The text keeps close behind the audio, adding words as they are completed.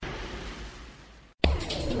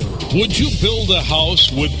Would you build a house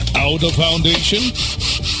without a foundation?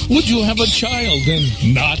 Would you have a child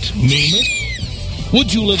and not name it?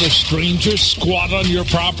 Would you let a stranger squat on your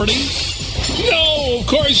property? No, of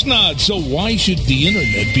course not. So why should the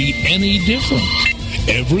internet be any different?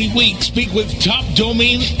 Every week, speak with top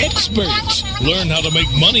domain experts. Learn how to make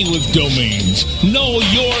money with domains. Know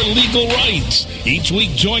your legal rights. Each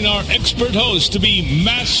week, join our expert host to be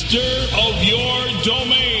master of your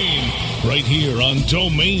domain. Right here on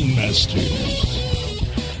Domain Masters.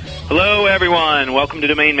 Hello, everyone. Welcome to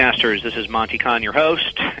Domain Masters. This is Monty Khan, your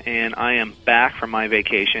host, and I am back from my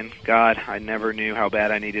vacation. God, I never knew how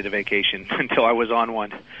bad I needed a vacation until I was on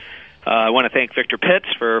one. I want to thank Victor Pitts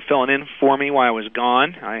for filling in for me while I was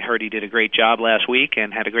gone. I heard he did a great job last week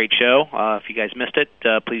and had a great show. If you guys missed it,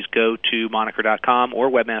 please go to moniker.com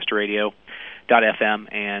or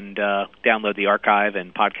webmasterradio.fm and download the archive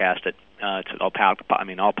and podcast it. It's all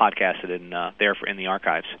podcasted in there in the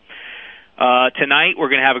archives. Tonight we're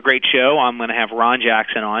going to have a great show. I'm going to have Ron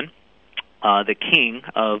Jackson on, the king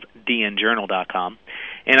of dnjournal.com.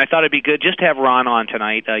 And I thought it'd be good just to have Ron on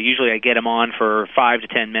tonight. Usually I get him on for 5 to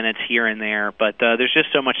 10 minutes here and there, but there's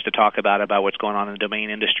just so much to talk about what's going on in the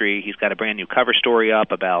domain industry. He's got a brand new cover story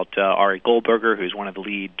up about Ari Goldberger, who's one of the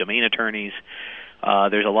lead domain attorneys.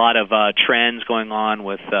 There's a lot of trends going on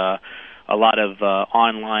with a lot of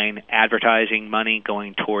online advertising money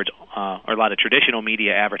going towards, or a lot of traditional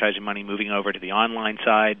media advertising money moving over to the online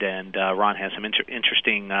side, and Ron has some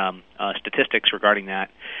interesting statistics regarding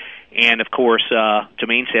that. And, of course,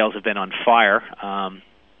 domain sales have been on fire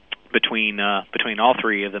between all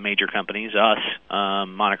three of the major companies, us,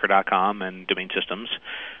 Moniker.com, and Domain Systems.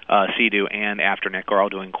 Sea-Doo and Afternic are all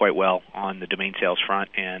doing quite well on the domain sales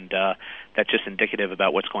front, and that's just indicative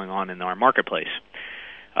about what's going on in our marketplace.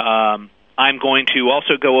 I'm going to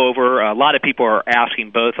also go over, a lot of people are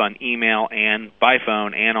asking both on email and by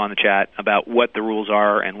phone and on the chat about what the rules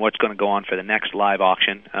are and what's going to go on for the next live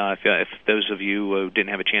auction. If those of you who didn't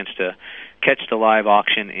have a chance to catch the live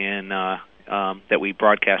auction in that we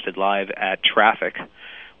broadcasted live at Traffic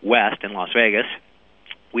West in Las Vegas,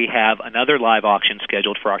 we have another live auction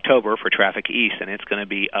scheduled for October for Traffic East, and it's going to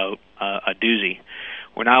be a doozy.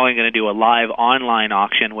 We're not only going to do a live online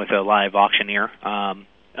auction with a live auctioneer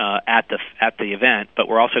at the event, but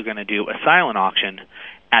we're also going to do a silent auction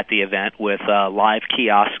at the event with live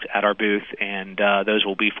kiosks at our booth, and those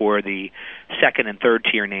will be for the second and third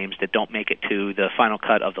tier names that don't make it to the final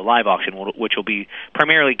cut of the live auction, which will be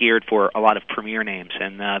primarily geared for a lot of premier names,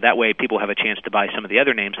 and that way people have a chance to buy some of the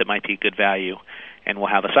other names that might be good value. And we'll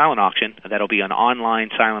have a silent auction. That'll be an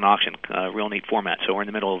online silent auction, real neat format. So we're in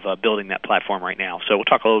the middle of building that platform right now. So we'll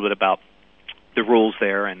talk a little bit about the rules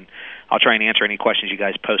there, and I'll try and answer any questions you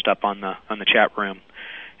guys post up on the chat room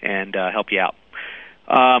and help you out.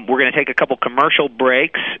 We're going to take a couple commercial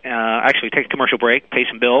breaks. Take a commercial break, pay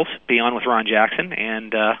some bills, be on with Ron Jackson,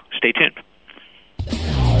 and stay tuned.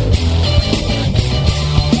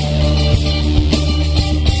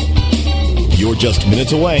 You're just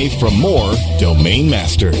minutes away from more Domain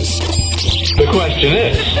Masters. The question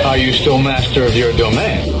is, are you still master of your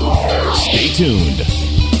domain? Stay tuned.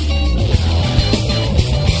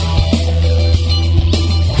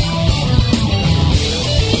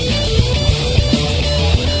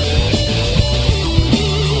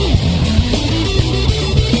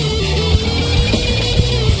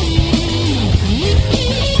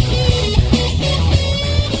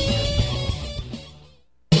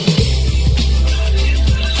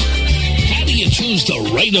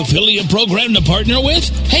 The right affiliate program to partner with?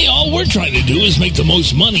 Hey, all we're trying to do is make the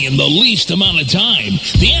most money in the least amount of time.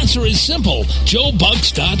 The answer is simple.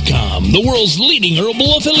 JoeBucks.com, the world's leading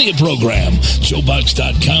herbal affiliate program.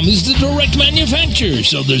 JoeBucks.com is the direct manufacturer,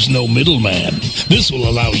 so there's no middleman. This will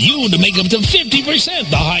allow you to make up to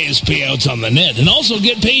 50% the highest payouts on the net and also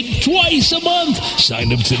get paid twice a month.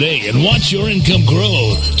 Sign up today and watch your income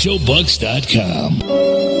grow. JoeBucks.com.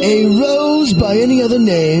 A rose by any other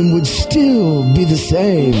name would still be the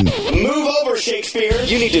same. Move over, Shakespeare.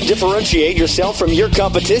 You need to differentiate yourself from your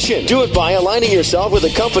competition. Do it by aligning yourself with a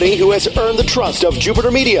company who has earned the trust of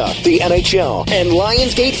Jupiter Media, the NHL, and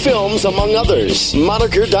Lionsgate Films, among others.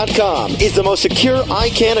 Moniker.com is the most secure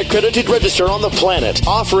ICANN accredited register on the planet,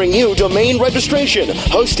 offering you domain registration,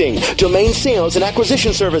 hosting, domain sales, and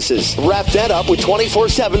acquisition services. Wrap that up with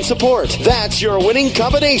 24/7 support. That's your winning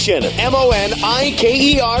combination.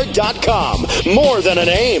 MONIKER.com. More than a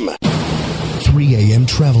name. 3 a.m.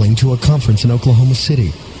 traveling to a conference in Oklahoma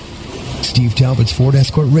City. Steve Talbot's Ford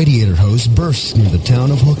Escort radiator hose bursts near the town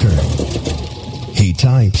of Hooker. He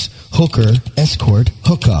types, hooker, escort,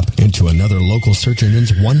 hookup into another local search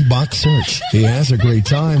engine's one-box search. He has a great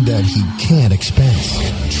time that he can't expense.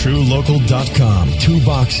 TrueLocal.com. 2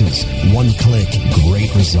 boxes, 1 click,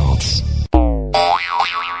 great results.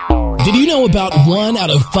 Did you know about 1 out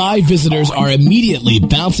of 5 visitors are immediately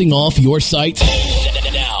bouncing off your site?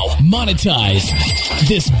 Now, monetize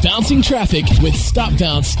this bouncing traffic with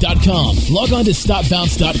StopBounce.com. Log on to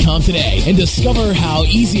StopBounce.com today and discover how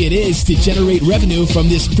easy it is to generate revenue from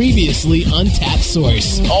this previously untapped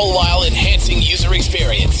source, all while enhancing user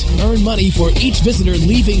experience. Earn money for each visitor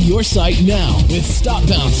leaving your site now with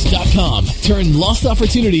StopBounce.com. Turn lost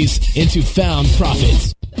opportunities into found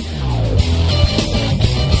profits.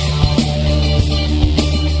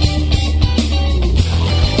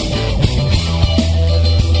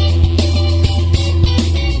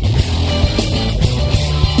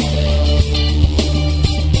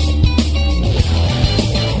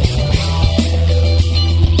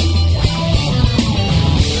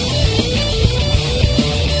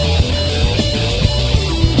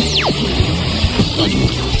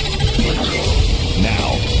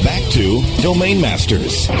 Domain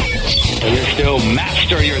Masters. So you're still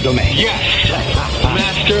master of your domain. Yes.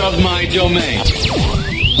 Master of my domain.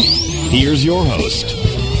 Here's your host.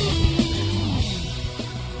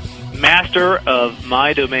 Master of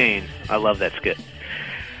my domain. I love that skit.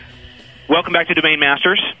 Welcome back to Domain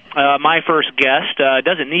Masters. My first guest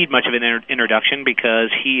doesn't need much of an introduction because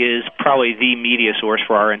he is probably the media source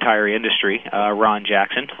for our entire industry, Ron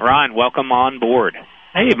Jackson. Ron, welcome on board.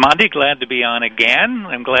 Hey, Monty, glad to be on again.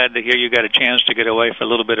 I'm glad to hear you got a chance to get away for a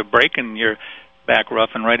little bit of break and you're back rough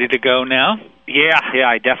and ready to go now. Yeah,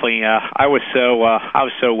 I definitely. I was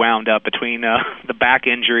so wound up between the back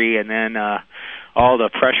injury and then all the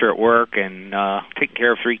pressure at work and taking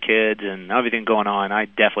care of 3 kids and everything going on. I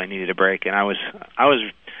definitely needed a break, and I was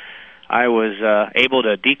able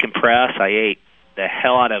to decompress. I ate the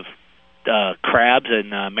hell out of crabs in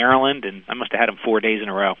Maryland, and I must have had them 4 days in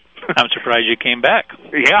a row. I'm surprised you came back.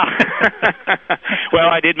 Yeah. Well,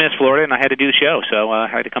 I did miss Florida, and I had to do the show, so I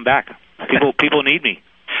had to come back. People need me.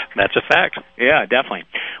 That's a fact. Yeah, definitely.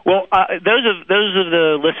 Well, those of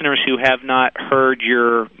the listeners who have not heard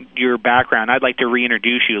your background, I'd like to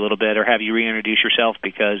reintroduce you a little bit, or have you reintroduce yourself,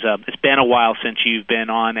 because it's been a while since you've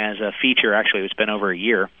been on as a feature. Actually, it's been over a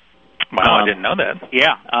year. Wow, I didn't know that.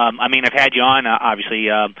 Yeah. I mean, I've had you on, obviously,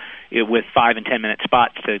 with 5 and 10 minute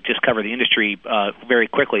spots to just cover the industry very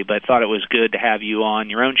quickly, but thought it was good to have you on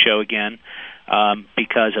your own show again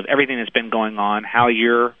because of everything that's been going on, how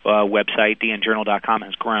your website, dnjournal.com,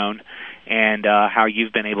 has grown, and how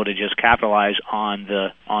you've been able to just capitalize on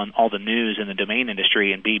all the news in the domain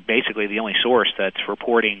industry and be basically the only source that's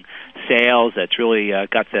reporting sales, that's really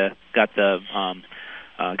got your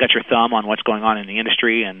thumb on what's going on in the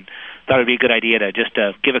industry, and thought it would be a good idea to just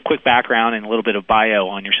give a quick background and a little bit of bio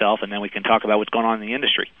on yourself, and then we can talk about what's going on in the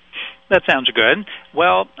industry. That sounds good.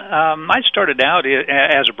 Well, I started out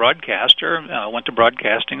as a broadcaster. Went to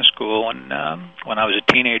broadcasting school when I was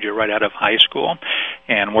a teenager, right out of high school,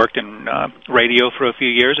 and worked in radio for a few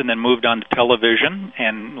years, and then moved on to television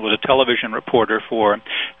and was a television reporter for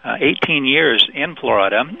 18 years in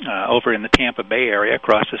Florida, over in the Tampa Bay area,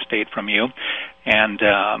 across the state from you. And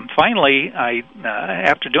finally,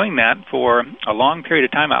 after doing that for a long period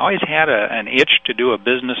of time, I always had an itch to do a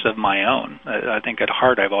business of my own. I think at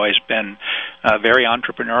heart I've always been very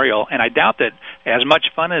entrepreneurial, and I doubt that as much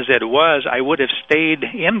fun as it was, I would have stayed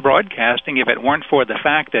in broadcasting if it weren't for the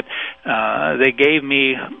fact that they gave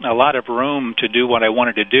me a lot of room to do what I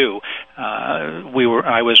wanted to do.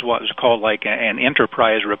 I was what was called like an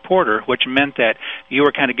enterprise reporter, which meant that you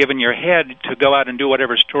were kind of given your head to go out and do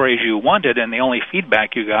whatever stories you wanted, and the only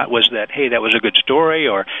feedback you got was that, hey, that was a good story,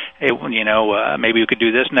 or hey, maybe you could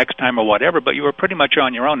do this next time or whatever, but you were pretty much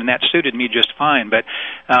on your own, and that suited me just fine. But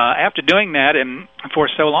after doing that, and for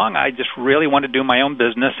so long, I just really wanted to do my own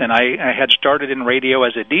business, and I had started in radio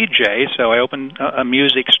as a DJ, so I opened a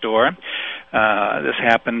music store. This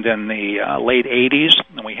happened in the late 80s,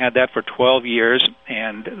 and we had that for 12 years,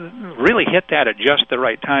 and really hit that at just the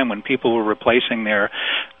right time when people were replacing their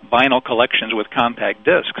vinyl collections with compact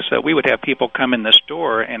discs. So we would have people come in the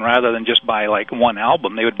store, and rather than just buy like one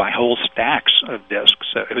album, they would buy whole stacks of discs.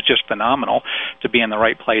 So it was just phenomenal to be in the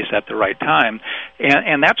right place at the right time.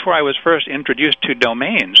 And that's where I was first introduced to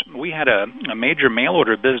domains. We had a major mail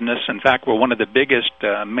order business. In fact, we're one of the biggest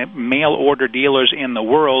mail order dealers in the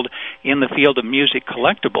world in the field of music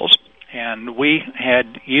collectibles. And we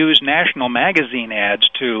had used national magazine ads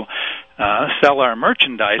to sell our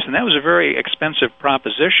merchandise, and that was a very expensive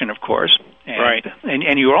proposition, of course. Right.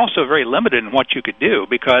 And you were also very limited in what you could do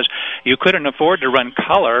because you couldn't afford to run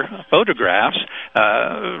color photographs.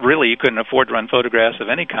 Really, you couldn't afford to run photographs of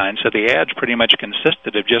any kind, so the ads pretty much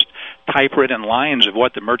consisted of just typewritten lines of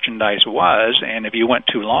what the merchandise was, and if you went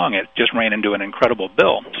too long, it just ran into an incredible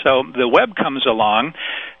bill. So the web comes along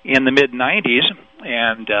in the mid-'90s,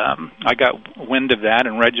 and I got wind of that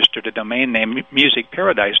and registered a domain name.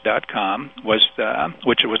 MusicParadise.com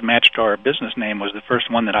which was matched to our business name, was the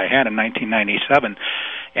first one that I had in 1997,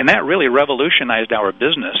 and that really revolutionized our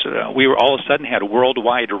business. We were all of a sudden had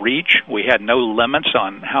worldwide reach. We had no limits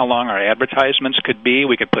on how long our advertisements could be.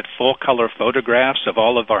 We could put full-color photographs of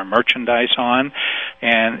all of our merchandise on,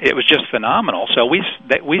 and it was just phenomenal. So we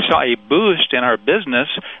saw a boost in our business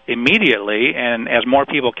immediately, and as more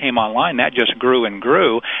people came online, that just grew and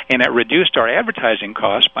grew, and it reduced our advertising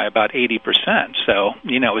costs by about 80%. So,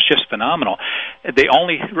 it was just phenomenal. The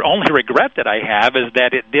only regret that I have is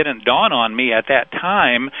that it didn't dawn on me at that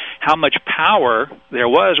time how much power there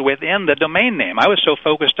was within the domain name. I was so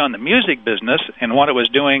focused on the music business and what it was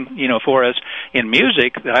doing, for us in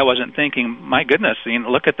music that I wasn't thinking, my goodness,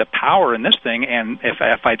 look at the power in this thing. And if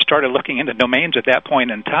I'd started looking into domains at that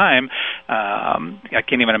point in time, I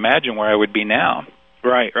can't even imagine where I would be now.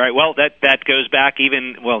 Right. Well, that goes back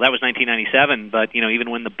that was 1997, but, even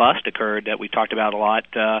when the bust occurred that we talked about a lot,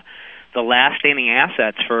 the last standing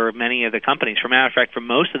assets for many of the companies, for matter of fact, for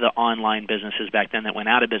most of the online businesses back then that went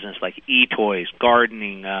out of business, like eToys,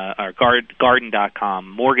 Gardening, or Garden.com,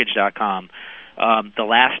 Mortgage.com, the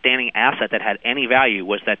last standing asset that had any value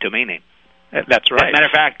was that domain name. That's right. As a matter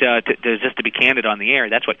of fact, just to be candid on the air,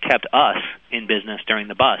 that's what kept us in business during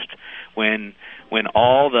the bust, when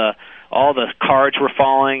all the cards were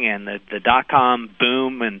falling and the dot-com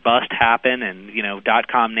boom and bust happened, and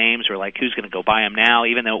dot-com names were like, who's going to go buy them now?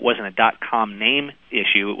 Even though it wasn't a dot-com name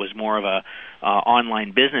issue, it was more of a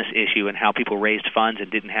online business issue and how people raised funds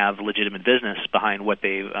and didn't have legitimate business behind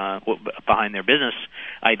behind their business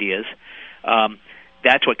ideas.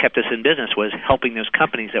 That's what kept us in business, was helping those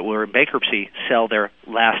companies that were in bankruptcy sell their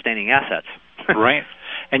last standing assets. Right.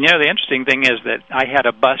 And, the interesting thing is that I had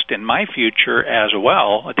a bust in my future as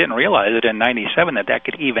well. I didn't realize it in 97 that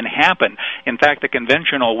could even happen. In fact, the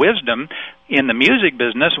conventional wisdom in the music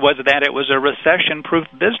business was that it was a recession-proof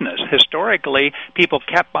business. Historically, people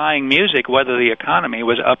kept buying music whether the economy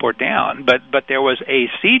was up or down, but there was a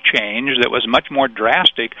sea change that was much more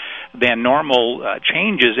drastic than normal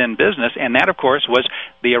changes in business, and that, of course, was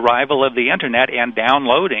the arrival of the Internet and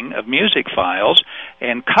downloading of music files,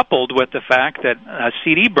 and coupled with the fact that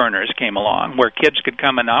CD burners came along, where kids could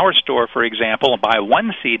come in our store, for example, and buy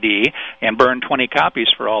one CD and burn 20 copies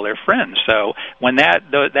for all their friends. So when that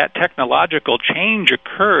technological change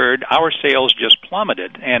occurred, our sales just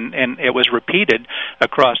plummeted, and it was repeated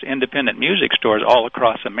across independent music stores all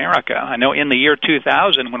across America. I know in the year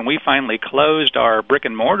 2000, when we finally closed our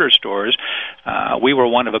brick-and-mortar stores, we were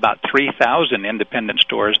one of about 3,000 independent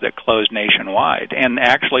stores that closed nationwide. And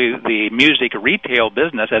actually, the music retail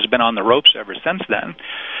business has been on the ropes ever since then.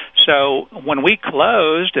 So when we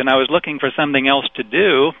closed and I was looking for something else to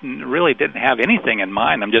do, really didn't have anything in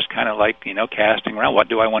mind. I'm just kind of like, casting around, what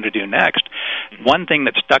do I want to do next? One thing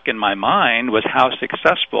that stuck in my mind was how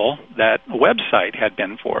successful that website had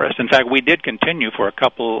been for us. In fact, we did continue for a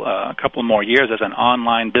couple more years as an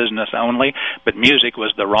online business only, but music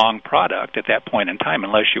was the wrong product at that point in time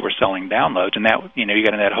unless you were selling downloads. And that, you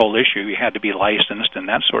got into that whole issue. You had to be licensed and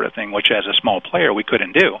that sort of thing, which as a small player we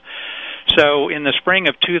couldn't do. So in the spring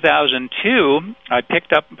of 2002, I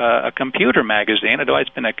picked up a computer magazine. I'd always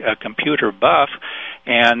been a computer buff,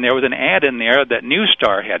 and there was an ad in there that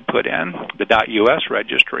Newstar had put in, the .us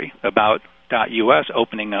registry, about .us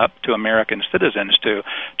opening up to American citizens to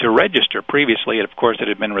register. Previously, of course, it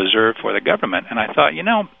had been reserved for the government. And I thought,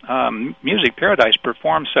 Music Paradise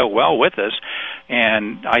performed so well with us,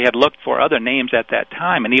 and I had looked for other names at that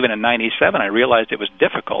time, and even in 97, I realized it was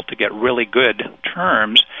difficult to get really good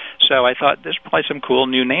terms. So I thought, there's probably some cool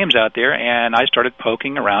new names out there, and I started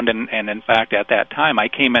poking around, and in fact, at that time, I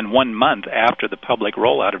came in 1 month after the public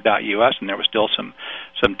rollout of .us, and there was still some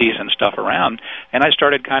decent stuff around, and I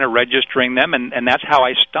started kind of registering them, and that's how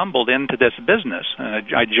I stumbled into this business.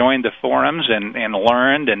 I joined the forums and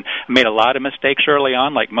learned, and made a lot of mistakes early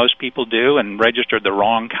on, like most people do, and registered the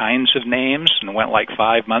wrong kinds of names, and went like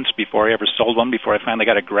 5 months before I ever sold one, before I finally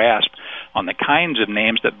got a grasp on the kinds of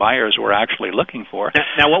names that buyers were actually looking for.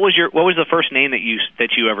 Now what was the first name that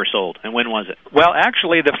you ever sold, and when was it? Well,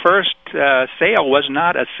 actually, the first sale was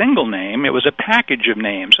not a single name; it was a package of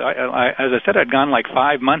names. As I said, I'd gone like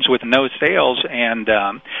 5 months with no sales, and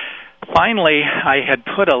finally, I had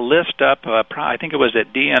put a list up, I think it was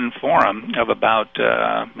at DN Forum, of about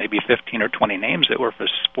maybe 15 or 20 names that were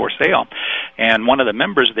for sale. And one of the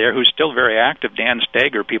members there, who's still very active, Dan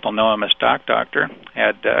Steger, people know him as Stock Doctor,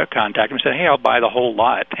 had contacted me and said, hey, I'll buy the whole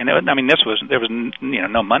lot. And there was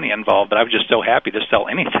no money involved, but I was just so happy to sell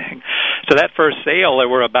anything. So that first sale, there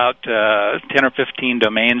were about 10 or 15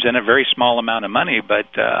 domains in a very small amount of money, but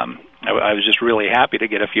I was just really happy to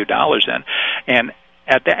get a few dollars in. And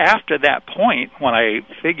after that point, when I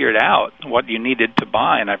figured out what you needed to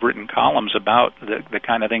buy, and I've written columns about the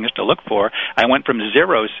kind of things to look for, I went from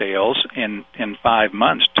 0 sales in 5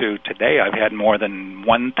 months to today I've had more than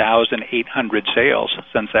 1,800 sales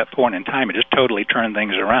since that point in time. It just totally turned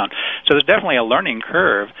things around. So there's definitely a learning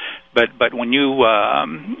curve, but when you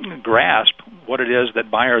grasp what it is that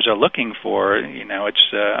buyers are looking for,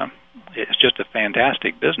 it's just a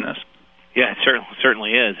fantastic business. Yeah, it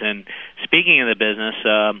certainly is. And speaking of the business,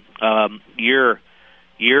 your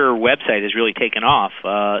website has really taken off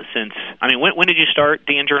since. I mean, when did you start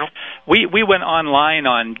DN Journal? We went online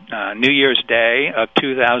on New Year's Day of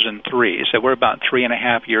 2003, so we're about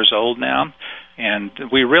 3.5 years old now. And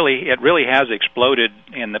it really has exploded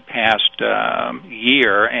in the past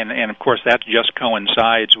year, and of course that just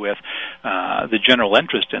coincides with the general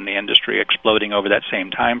interest in the industry exploding over that same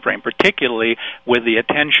time frame, particularly with the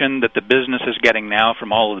attention that the business is getting now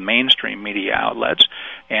from all of the mainstream media outlets.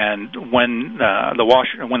 And when the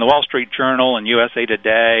Wall Street Journal and USA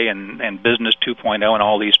Today and Business 2.0 and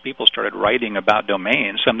all these people started writing about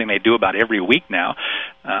domains, something they do about every week now,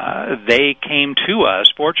 they came to us,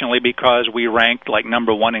 fortunately, because we ranked like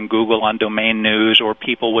number 1 in Google on domain news, or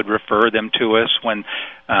people would refer them to us when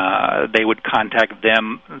they would contact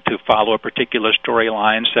them to follow a particular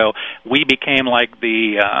storyline. So we became like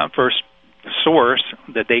the first source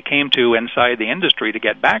that they came to inside the industry to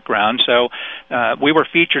get background. So we were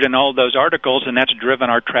featured in all those articles, and that's driven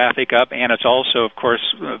our traffic up, and it's also, of course,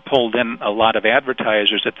 pulled in a lot of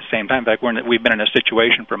advertisers at the same time. In fact, we've been in a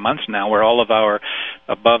situation for months now where all of our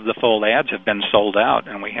above-the-fold ads have been sold out,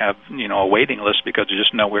 and we have a waiting list because there's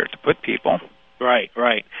just nowhere to put people. Right.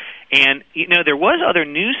 And, there was other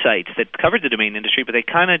news sites that covered the domain industry, but they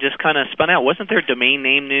kind of spun out. Wasn't there domain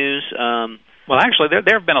name news? Well, actually,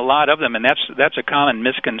 there have been a lot of them, and that's a common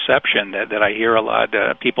misconception that I hear a lot.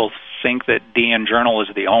 People think that DN Journal is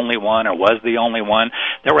the only one or was the only one.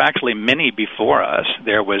 There were actually many before us.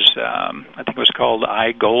 There was, I think it was called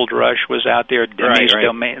iGoldrush was out there.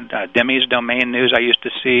 Demi's Domain News I used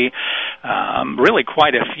to see. Really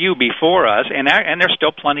quite a few before us, and there's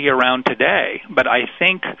still plenty around today. But I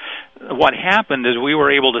think what happened is we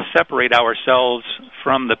were able to separate ourselves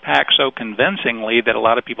from the pack so convincingly that a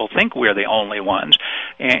lot of people think we're the only ones.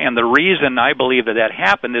 And the reason I believe that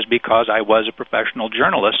happened is because I was a professional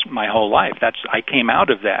journalist my whole life. I came out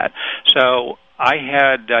of that. So I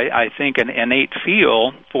had, I think, an innate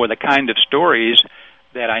feel for the kind of stories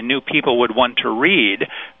that I knew people would want to read.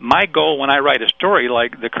 My goal when I write a story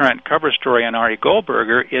like the current cover story on Ari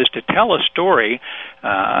Goldberger is to tell a story,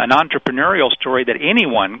 an entrepreneurial story that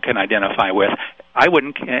anyone can identify with. I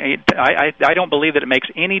don't believe that it makes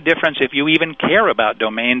any difference if you even care about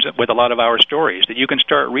domains with a lot of our stories, that you can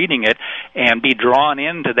start reading it and be drawn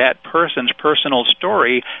into that person's personal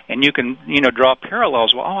story, and you can, draw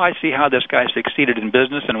parallels. Well, I see how this guy succeeded in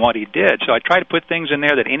business and what he did. So I try to put things in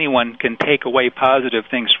there that anyone can take away positive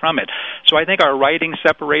things from it. So I think our writing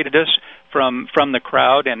separated us from the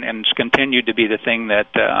crowd and it's continued to be the thing that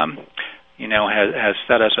has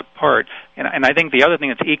set us apart. And I think the other thing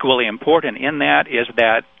that's equally important in that is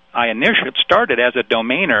that I initially started as a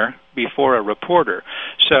domainer before a reporter.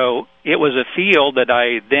 So it was a field that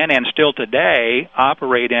I then and still today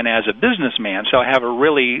operate in as a businessman. So I have a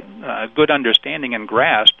really good understanding and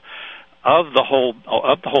grasp of the whole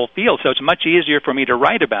field, so it's much easier for me to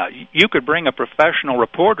write about. You could bring a professional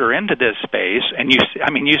reporter into this space, and you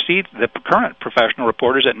see the current professional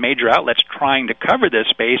reporters at major outlets trying to cover this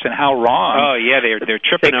space and how wrong. Oh yeah, they're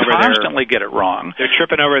tripping over. They constantly get it wrong. They're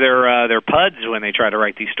tripping over their puds when they try to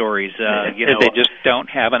write these stories. They just don't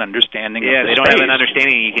have an understanding. Yeah, of they don't have an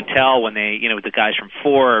understanding. You can tell when they, with the guys from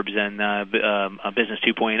Forbes and Business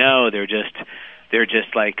 2.0, they're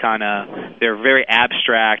just like they're very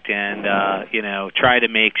abstract and try to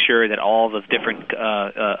make sure that all the different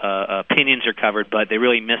opinions are covered, but they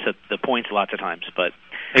really miss the points lots of times. But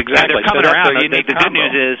exactly, they're coming around. The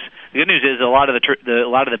good news is a lot of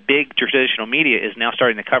the big traditional media is now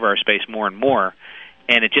starting to cover our space more and more,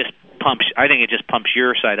 and it just pumps. I think it just pumps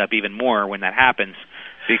your site up even more when that happens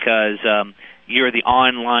because. You're the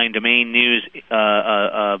online domain news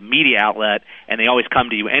media outlet, and they always come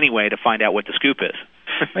to you anyway to find out what the scoop is.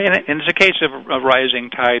 And it's a case of a rising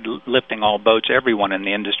tide lifting all boats. Everyone in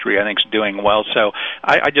the industry, I think, is doing well. So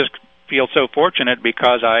I just feel so fortunate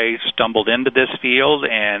because I stumbled into this field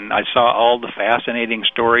and I saw all the fascinating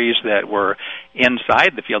stories that were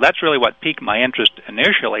inside the field. That's really what piqued my interest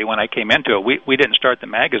initially when I came into it. We didn't start the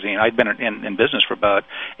magazine. I'd been in business for about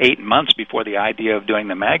 8 months before the idea of doing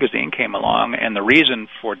the magazine came along, and the reason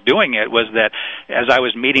for doing it was that as I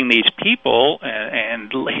was meeting these people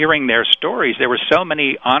and hearing their stories, there were so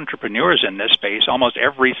many entrepreneurs in this space. Almost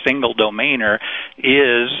every single domainer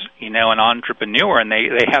is, an entrepreneur, and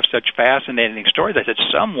they have such fascinating stories. I said,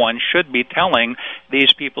 someone should be telling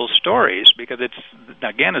these people's stories, because it's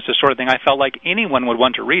the sort of thing I felt like anyone would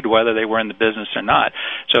want to read, whether they were in the business or not.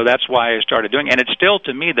 So that's why I started doing it. And it's still,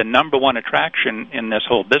 to me, the number one attraction in this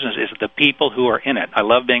whole business is the people who are in it. I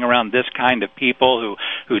love being around this kind of people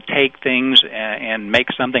who take things and make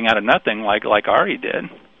something out of nothing, like Ari did.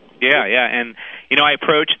 Yeah, and I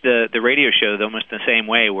approach the radio show almost the same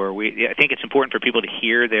way, where I think it's important for people to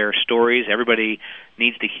hear their stories. Everybody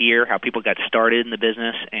needs to hear how people got started in the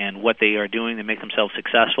business and what they are doing to make themselves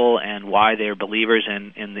successful and why they're believers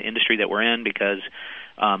in the industry that we're in, because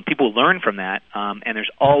people learn from that, and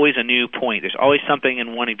there's always a new point. There's always something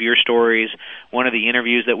in one of your stories, one of the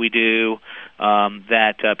interviews that we do,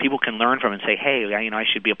 that people can learn from and say, hey, I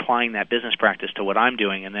should be applying that business practice to what I'm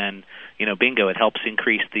doing, and then, bingo, it helps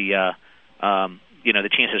increase the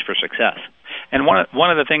chances for success. And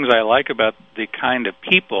one of the things I like about the kind of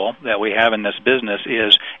people that we have in this business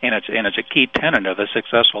is, and it's a key tenet of a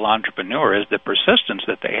successful entrepreneur, is the persistence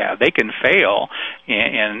that they have. They can fail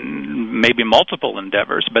in maybe multiple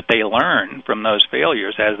endeavors, but they learn from those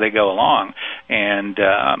failures as they go along, and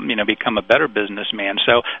become a better businessman.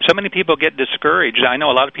 So many people get discouraged. I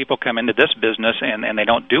know a lot of people come into this business and they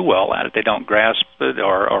don't do well at it. They don't grasp it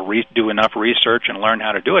or do enough research and learn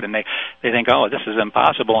how to do it, and they think, oh, this is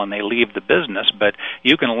impossible, and they leave the business. But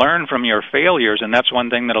you can learn from your failures, and that's one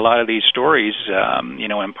thing that a lot of these stories,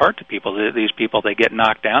 impart to people. These people, they get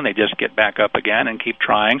knocked down, they just get back up again and keep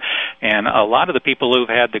trying. And a lot of the people who've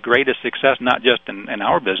had the greatest success, not just in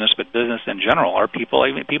our business, but business in general, are people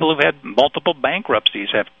who've had multiple bankruptcies.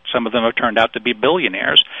 Some of them have turned out to be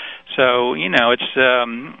billionaires. So,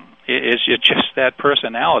 it's just that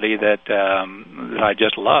personality that I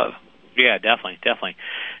just love. Yeah, definitely.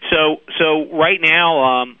 So right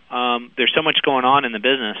now, there's so much going on in the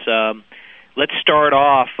business. Let's start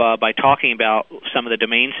off by talking about some of the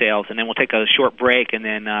domain sales, and then we'll take a short break and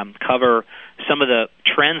then cover some of the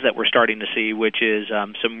trends that we're starting to see, which is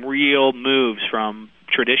some real moves from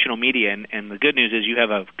traditional media. And the good news is you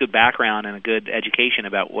have a good background and a good education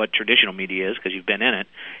about what traditional media is, because you've been in it,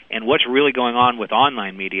 and what's really going on with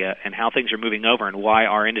online media and how things are moving over and why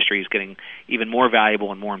our industry is getting even more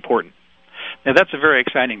valuable and more important. Now, that's a very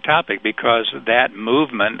exciting topic, because that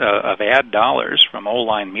movement of ad dollars from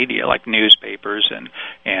old-line media like newspapers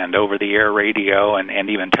and over-the-air radio and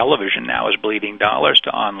even television now is bleeding dollars to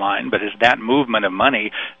online. But it's that movement of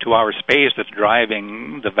money to our space that's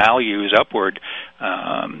driving the values upward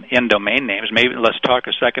in domain names. Maybe let's talk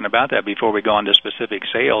a second about that before we go on to specific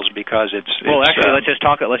sales, because let's just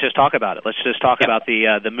talk about it. Let's just talk about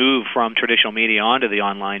the move from traditional media onto the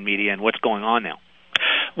online media and what's going on now.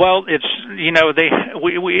 Well, it's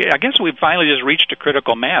I guess we've finally just reached a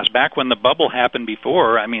critical mass. Back when the bubble happened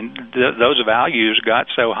before, those values got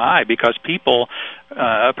so high because people,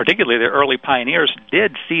 particularly the early pioneers,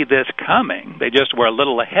 did see this coming. They just were a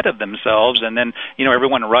little ahead of themselves, and then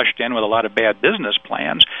everyone rushed in with a lot of bad business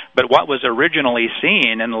plans. But what was originally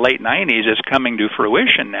seen in the late 90s is coming to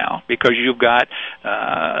fruition now, because you've got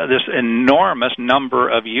this enormous number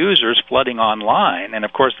of users flooding online, and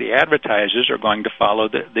of course the advertisers are going to follow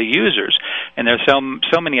the users. And there's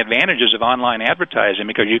so many advantages of online advertising,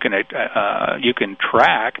 because you can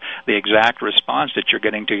track the exact response that you're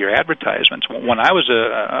getting to your advertisements. When I was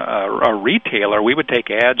a retailer, we would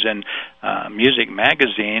take ads in music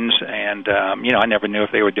magazines, and I never knew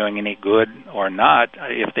if they were doing any good or not,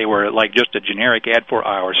 if they were like just a generic ad for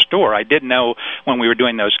our store. I did know when we were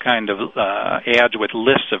doing those kind of ads with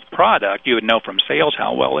lists of product, you would know from sales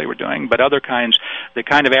how well they were doing. But other kinds, the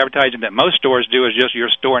kind of advertising that most stores do is just your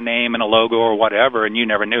store name and a logo or whatever, and you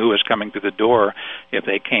never knew who was coming through the door, if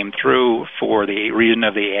they came through for the reason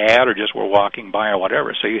of the ad or just were walking by or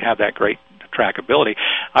whatever. So you have that great trackability.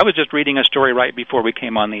 I was just reading a story right before we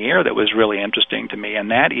came on the air that was really interesting to me,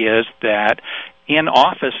 and that is that in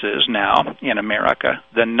offices now in America,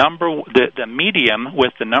 the medium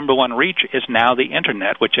with the number one reach is now the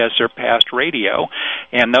Internet, which has surpassed radio.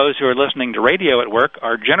 And those who are listening to radio at work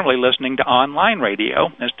are generally listening to online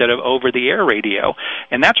radio instead of over-the-air radio.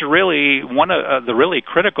 And that's really one of the really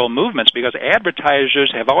critical movements, because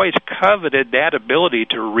advertisers have always coveted that ability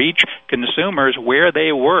to reach consumers where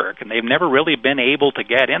they work, and they've never really been able to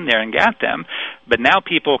get in there and get them. But now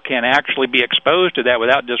people can actually be exposed to that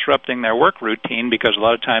without disrupting their work routine, because a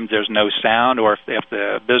lot of times there's no sound, or if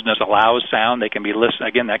the business allows sound, they can be listening.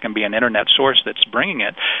 Again, that can be an Internet source that's bringing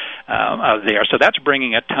it there. So that's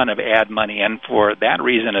bringing a ton of ad money in for that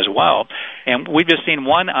reason as well. And we've just seen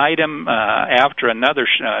one item after another,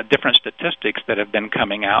 different statistics that have been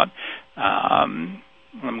coming out.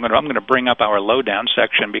 I'm going to bring up our lowdown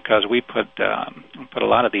section, because we put a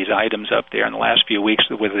lot of these items up there in the last few weeks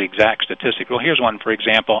with the exact statistics. Well, here's one, for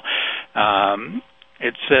example.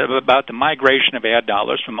 It's about the migration of ad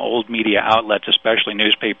dollars from old media outlets, especially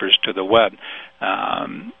newspapers, to the web.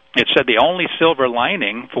 It said the only silver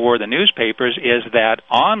lining for the newspapers is that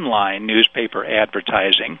online newspaper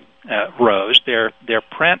advertising rose. Their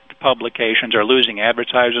print publications are losing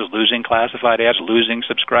advertisers, losing classified ads, losing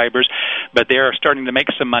subscribers, but they're starting to make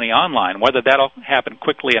some money online. Whether that'll happen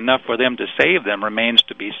quickly enough for them to save them remains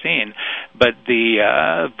to be seen. But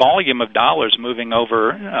the volume of dollars moving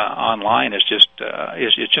over online is just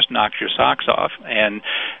it just knocks your socks off. And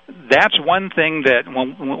that's one thing that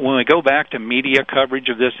when we go back to media coverage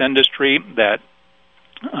of this industry, that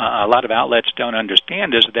a lot of outlets don't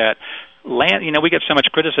understand, is that we get so much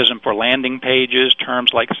criticism for landing pages,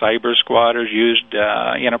 terms like cyber squatters used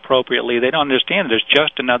inappropriately. They don't understand that there's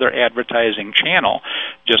just another advertising channel,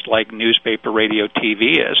 just like newspaper, radio,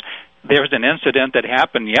 TV is. There's an incident that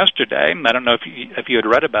happened yesterday. I don't know if you had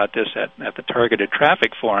read about this at the Targeted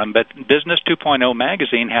Traffic Forum, but Business 2.0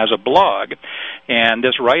 magazine has a blog, and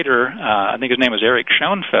this writer, I think his name is Eric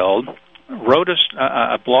Schoenfeld, wrote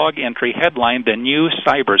a blog entry headlined "The New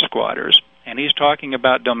Cyber Squatters." And he's talking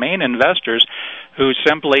about domain investors who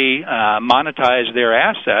simply monetize their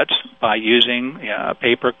assets by using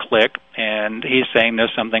pay-per-click, and he's saying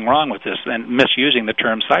there's something wrong with this and misusing the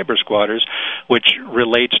term cyber squatters, which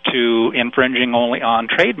relates to infringing only on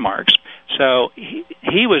trademarks. So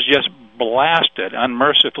he was just blasted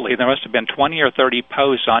unmercifully. There must have been 20 or 30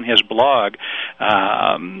 posts on his blog,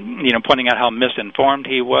 pointing out how misinformed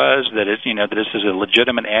he was, that this is a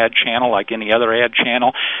legitimate ad channel like any other ad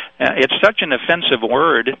channel. It's such an offensive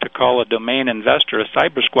word to call a domain investor a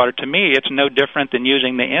cyber squatter. To me, it's no different than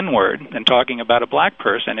using the N-word and talking about a black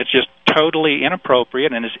person. It's just totally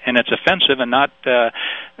inappropriate, and it's offensive and not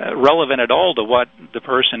relevant at all to what the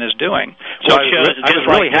person is doing. So I was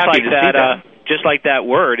really happy to see that. Just like that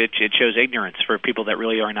word, it shows ignorance for people that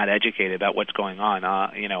really are not educated about what's going on.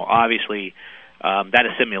 Obviously, that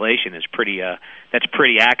assimilation is pretty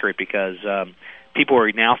accurate, because people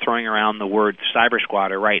are now throwing around the word cyber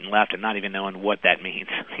squatter right and left and not even knowing what that means.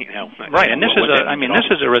 Right, and this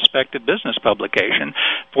is a respected business publication.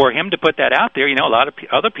 For him to put that out there, a lot of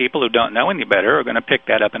other people who don't know any better are going to pick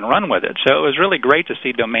that up and run with it. So it was really great to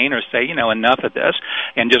see domainers say, enough of this,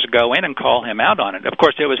 and just go in and call him out on it. Of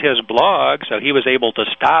course, it was his blog, so he was able to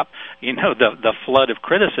stop, the flood of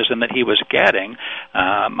criticism that he was getting.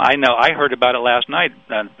 I heard about it last night.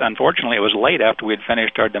 Unfortunately, it was late after we had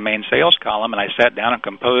finished our domain sales column, and I sat down and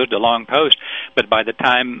composed a long post, but by the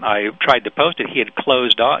time I tried to post it, he had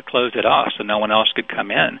closed it off so no one else could come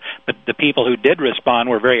in. But the people who did respond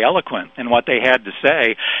were very eloquent in what they had to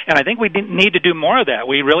say, and I think we need to do more of that.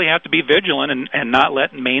 We really have to be vigilant and not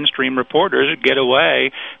let mainstream reporters get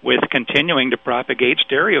away with continuing to propagate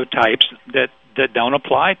stereotypes that don't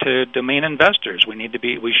apply to domain investors.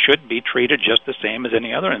 We should be treated just the same as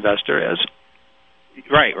any other investor is.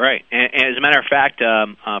 Right. And as a matter of fact,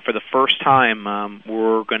 for the first time,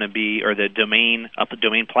 we're going to be, or the domain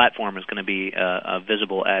platform is going to be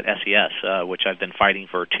visible at SES, which I've been fighting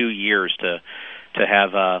for 2 years to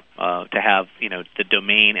have the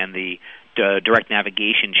domain and the direct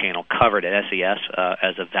navigation channel covered at SES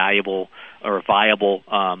as a valuable or viable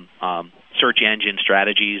search engine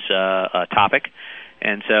strategies topic.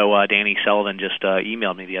 And so Danny Sullivan just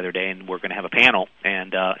emailed me the other day, and we're going to have a panel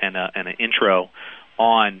and an intro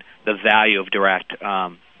on the value of direct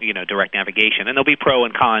navigation, and there'll be pro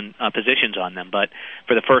and con positions on them. But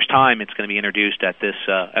for the first time, it's going to be introduced at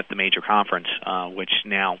the major conference, which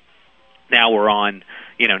now now we're on,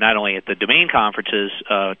 not only at the domain conferences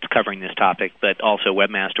covering this topic, but also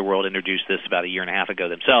Webmaster World introduced this about a year and a half ago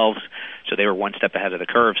themselves, so they were one step ahead of the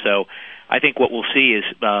curve. So I think what we'll see is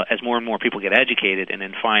as more and more people get educated and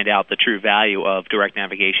then find out the true value of direct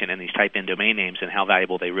navigation and these type-in domain names and how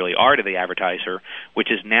valuable they really are to the advertiser, which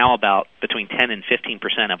is now about between 10 and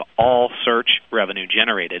 15% of all search revenue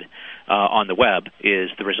generated on the web is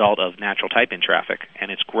the result of natural type-in traffic,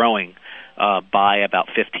 and it's growing by about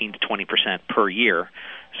 15 to 20% per year.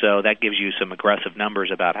 So that gives you some aggressive numbers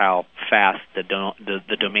about how fast the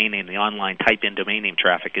domain name, the online type-in domain name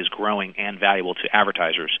traffic is growing and valuable to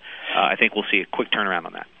advertisers. I think we'll see a quick turnaround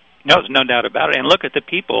on that. No, there's no doubt about it. And look at the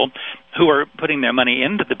people who are putting their money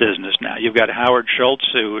into the business now. You've got Howard Schultz,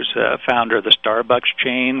 who's founder of the Starbucks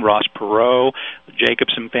chain, Ross Perot, the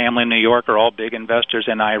Jacobson family in New York are all big investors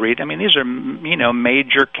in iRead. I mean, these are,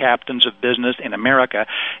 major captains of business in America.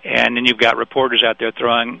 And then you've got reporters out there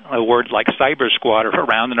throwing a word like cyber squatter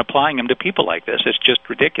around and applying them to people like this. It's just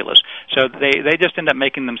ridiculous. So they just end up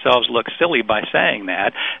making themselves look silly by saying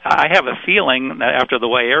that. I have a feeling that after the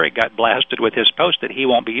way Eric got blasted with his post that he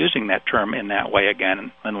won't be using that term in that way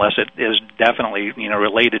again unless it is definitely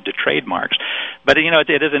related to trademarks. But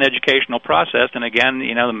it is an educational process, and again,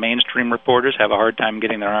 the mainstream reporters have a hard time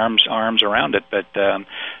getting their arms around it. But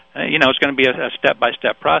it's going to be a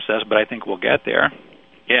step-by-step process, but I think we'll get there.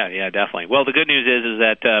 Yeah, definitely. Well, the good news is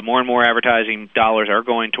that more and more advertising dollars are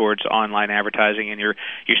going towards online advertising, and you're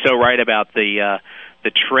so right about the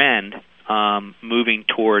trend moving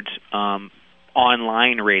towards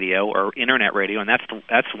online radio or internet radio, and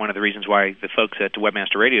that's one of the reasons why the folks at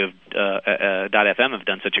Webmaster Radio .fm have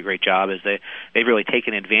done such a great job. Is they've really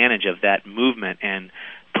taken advantage of that movement and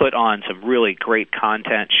put on some really great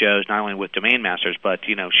content shows, not only with domain masters, but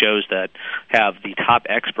shows that have the top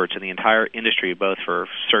experts in the entire industry, both for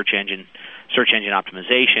search engine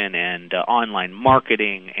optimization and online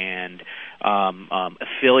marketing and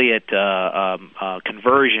affiliate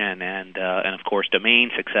conversion and of course domain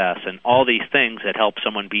success and all these things that help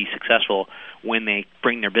someone be successful when they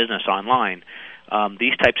bring their business online.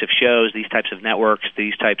 These types of shows, these types of networks,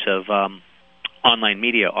 these types of online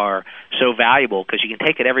media are so valuable because you can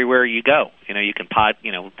take it everywhere you go. You can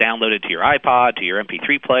download it to your iPod, to your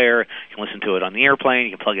MP3 player. You can listen to it on the airplane.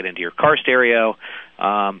 You can plug it into your car stereo.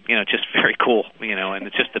 It's just very cool. And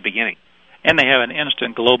it's just the beginning. And they have an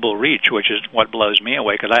instant global reach, which is what blows me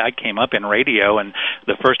away, because I came up in radio, and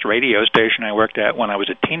the first radio station I worked at when I was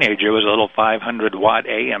a teenager was a little 500-watt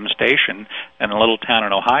AM station in a little town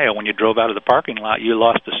in Ohio. When you drove out of the parking lot, you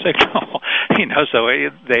lost the signal. So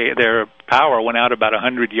their power went out about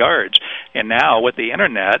 100 yards. And now with the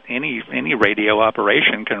Internet, any radio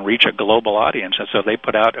operation can reach a global audience. And so they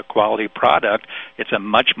put out a quality product. It's a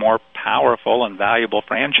much more powerful and valuable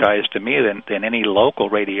franchise to me than any local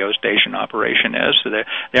radio station operation is. So they're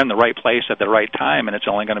in the right place at the right time, and it's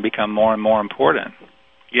only going to become more and more important.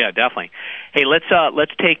 Yeah, definitely. Hey, let's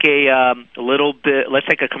take let's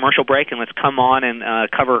take a commercial break, and let's come on and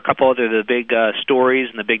cover a couple of the big stories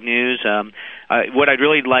and the big news. What I'd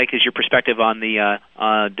really like is your perspective on the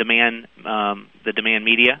demand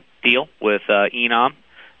media deal with Enom,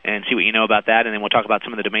 and see what you know about that, and then we'll talk about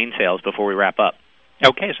some of the domain sales before we wrap up.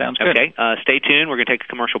 Okay, sounds good. Okay, stay tuned. We're going to take a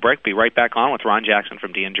commercial break. Be right back on with Ron Jackson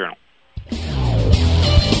from DN Journal.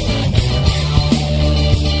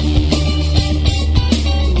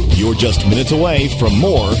 You're just minutes away from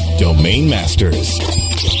more Domain Masters.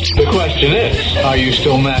 The question is, are you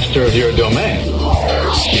still master of your domain?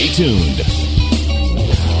 Stay tuned.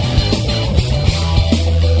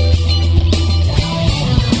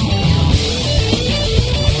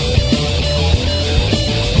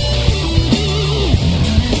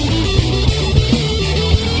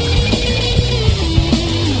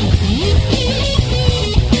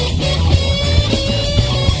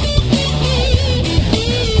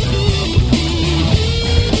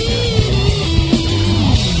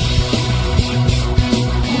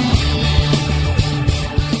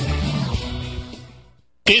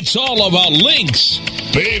 It's all about links,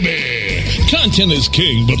 baby. Content is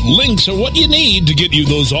king, but links are what you need to get you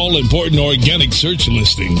those all-important organic search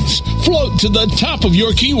listings. Float to the top of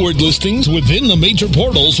your keyword listings within the major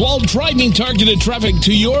portals while driving targeted traffic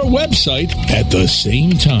to your website at the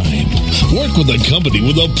same time. Work with a company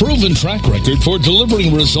with a proven track record for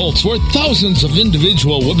delivering results for thousands of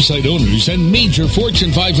individual website owners and major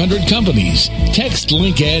Fortune 500 companies.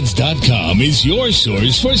 TextLinkAds.com is your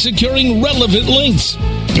source for securing relevant links.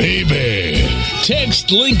 baby. Text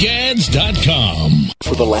linkads.com.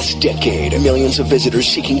 For the last decade, millions of visitors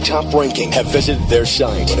seeking top ranking have visited their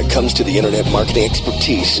site. When it comes to the internet marketing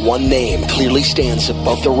expertise, one name clearly stands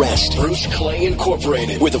above the rest. Bruce Clay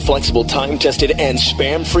Incorporated. With a flexible, time-tested, and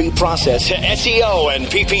spam-free process to SEO and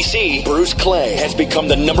PPC, Bruce Clay has become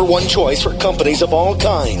the #1 choice for companies of all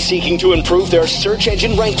kinds seeking to improve their search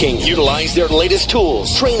engine ranking. Utilize their latest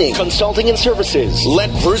tools, training, consulting, and services. Let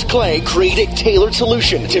Bruce Clay create a tailored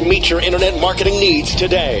solution to meet your internet marketing needs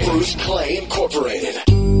today. Bruce Clay Incorporated.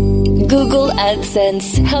 Google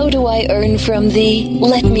AdSense. How do I earn from thee?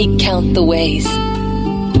 Let me count the ways.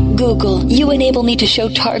 Google, you enable me to show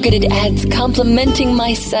targeted ads complementing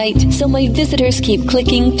my site so my visitors keep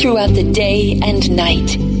clicking throughout the day and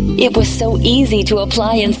night. It was so easy to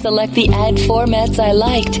apply and select the ad formats I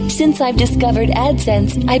liked. Since I've discovered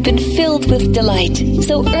AdSense, I've been filled with delight.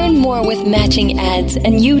 So earn more with matching ads,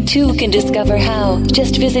 and you too can discover how.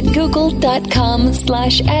 Just visit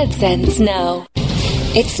google.com/AdSense now.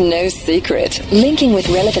 It's no secret. Linking with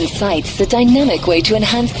relevant sites is a dynamic way to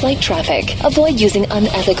enhance site traffic. Avoid using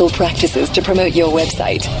unethical practices to promote your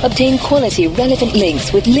website. Obtain quality, relevant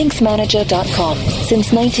links with linksmanager.com.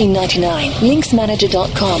 Since 1999,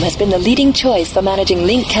 linksmanager.com has been the leading choice for managing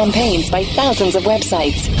link campaigns by thousands of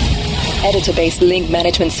websites. Editor-based link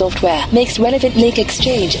management software makes relevant link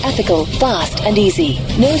exchange ethical, fast, and easy.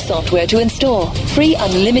 No software to install. Free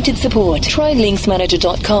unlimited support. Try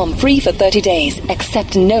linksmanager.com free for 30 days.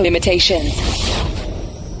 Accept no limitations.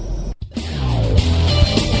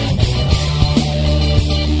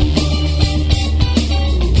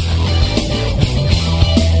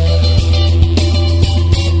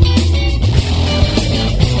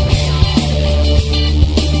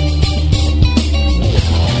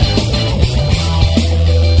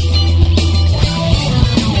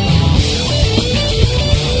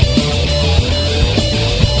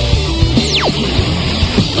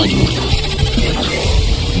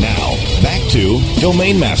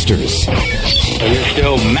 Domain Masters. So you're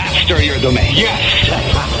still master of your domain. Yes.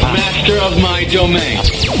 Master of my domain.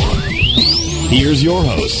 Here's your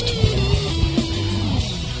host.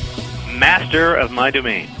 Master of my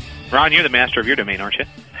domain. Ron, you're the master of your domain, aren't you?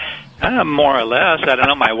 More or less. I don't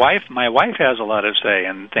know. My wife has a lot of say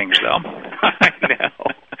in things, though.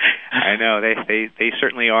 I know. They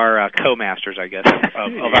certainly are co-masters, I guess,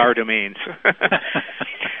 of our domains.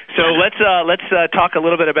 So let's talk a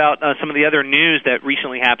little bit about some of the other news that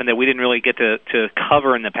recently happened that we didn't really get to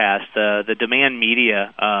cover in the past. The demand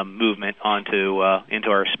media movement into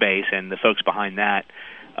our space and the folks behind that.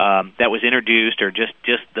 That was introduced, or just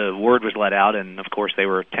the word was let out, and of course they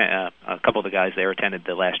were a couple of the guys there attended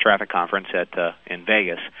the last traffic conference in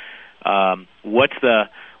Vegas. What's the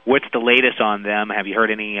latest on them? Have you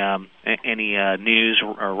heard any news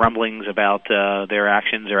or rumblings about their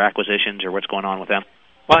actions or acquisitions or what's going on with them?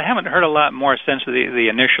 Well, I haven't heard a lot more since the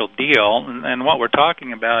initial deal, and what we're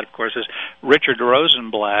talking about, of course, is Richard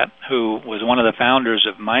Rosenblatt, who was one of the founders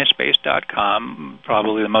of MySpace.com,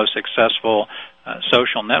 probably the most successful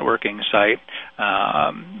social networking site,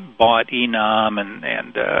 bought Enom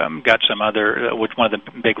and got some other, which one of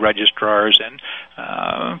the big registrars, and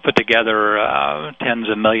put together tens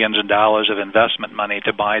of millions of dollars of investment money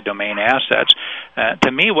to buy domain assets.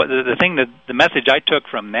 To me, the message I took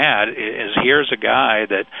from that is here's a guy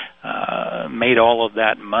that made all of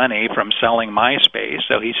that money from selling MySpace,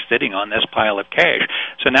 so he's sitting on this pile of cash.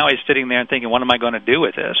 So now he's sitting there and thinking, what am I going to do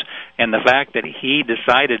with this? And the fact that he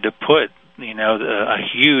decided to put a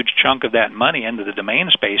huge chunk of that money into the domain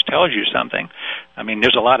space tells you something. I mean,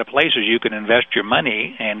 there's a lot of places you can invest your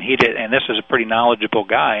money, and he did. And this is a pretty knowledgeable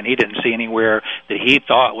guy, and he didn't see anywhere that he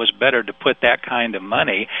thought was better to put that kind of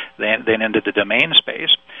money than into the domain space.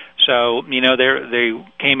 So, they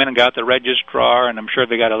came in and got the registrar, and I'm sure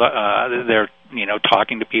they got they're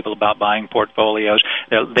talking to people about buying portfolios.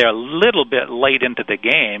 They're a little bit late into the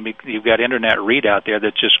game. You've got Internet Read out there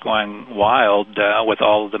that's just going wild with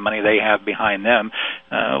all of the money they have behind them.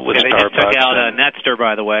 With they Starbucks just took out Netster,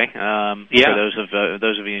 by the way. For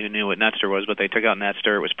those of you who knew what Netster was, but they took out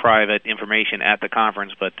Netster. It was private information at the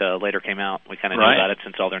conference, but later came out. We kind of knew about it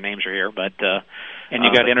since all their names are here, but. And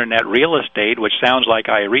you got Internet Real Estate, which sounds like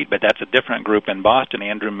iRead, but that's a different group in Boston.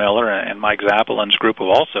 Andrew Miller and Mike Zappelin's group have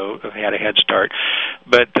also had a head start start.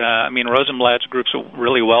 But, Rosenblatt's group's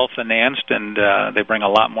really well-financed, and they bring a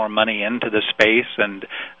lot more money into the space, and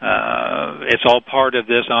it's all part of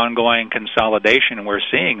this ongoing consolidation we're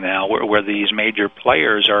seeing now, where these major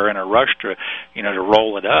players are in a rush to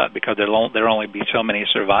roll it up, because there'll only be so many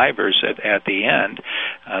survivors at the end.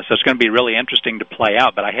 So it's going to be really interesting to play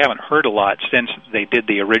out, but I haven't heard a lot since they did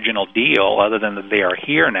the original deal, other than that they are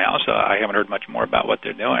here now, so I haven't heard much more about what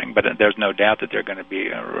they're doing, but there's no doubt that they're going to be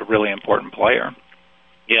a really important player.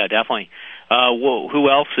 Yeah, definitely. Who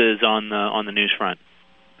else is on the news front?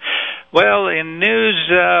 Well, in news,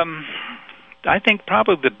 I think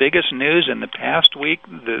probably the biggest news in the past week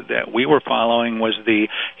that we were following was the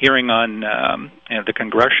hearing on the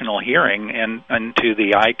congressional hearing into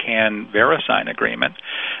the ICANN VeriSign agreement,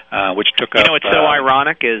 which took up. What's so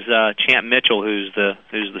ironic is Champ Mitchell, who's the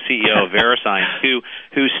CEO of VeriSign,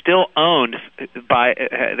 who's still owned by.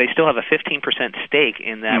 They still have a 15% stake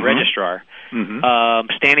in that registrar,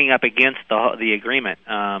 standing up against the agreement.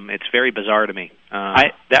 It's very bizarre to me.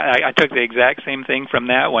 I took the exact same thing from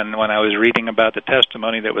that when I was reading about the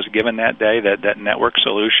testimony that was given that day, that Network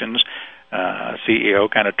Solutions CEO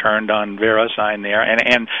kind of turned on VeriSign there,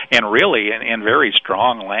 and really in very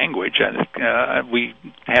strong language. We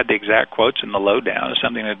had the exact quotes in the lowdown,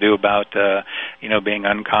 something to do about being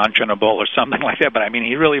unconscionable or something like that. But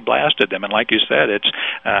he really blasted them, and like you said, it's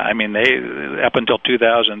they up until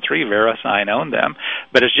 2003 VeriSign owned them.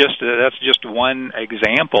 But that's just one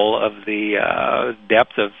example of the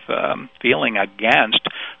depth of feeling against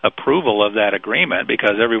approval of that agreement,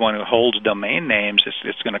 because everyone who holds domain names,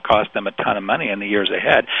 it's going to cost them a ton of money in the years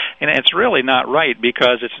ahead, and it's really not right,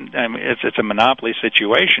 because it's a monopoly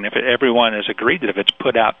situation. If everyone has agreed that if it's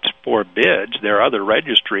put out for bids, there are other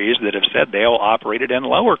registries that have said they'll operate it in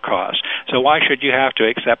lower costs. So why should you have to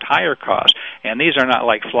accept higher costs? And these are not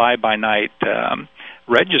like fly-by-night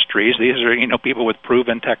registries. These are people with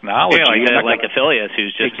proven technology. Like Affiliates,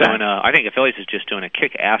 who's just doing I think Affiliates is just doing a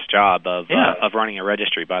kick-ass job of running a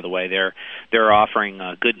registry. By the way, they're offering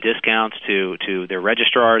good discounts to their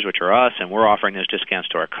registrars, which are us, and we're offering those discounts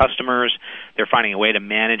to our customers. They're finding a way to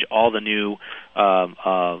manage all the new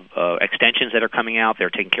extensions that are coming out. They're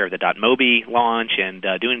taking care of the .mobi launch and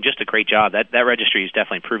doing just a great job. That registry has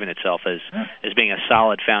definitely proven itself as being a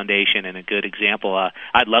solid foundation and a good example.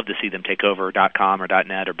 I'd love to see them take over .com or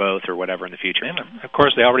 .net or both or whatever in the future. Yeah, of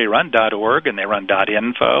course, they already run .org and they run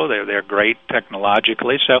 .info. They're great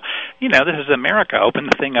technologically. So, this is America. Open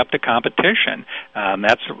the thing up to competition.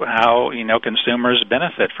 That's how, consumers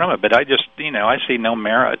benefit from it. But I just, I see no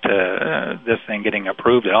merit to this thing getting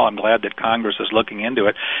approved at all. I'm glad that Congress is looking into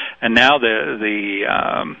it. And now the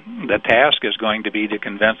task is going to be to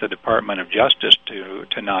convince the Department of Justice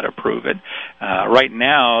to not approve it. Right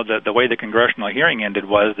now, the way the congressional hearing ended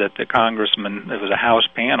was that the congressman, it was a House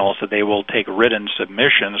panel, so they will take written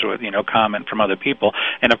submissions with, comment from other people.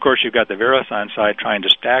 And, of course, you've got the VeriSign side trying to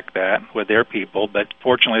stack that with their people. But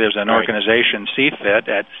fortunately, there's an organization, CFIT,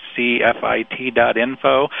 at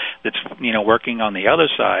cfit.info, that's, working on the other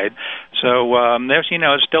side. So there's,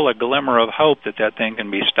 it's still a glimmer of hope that thing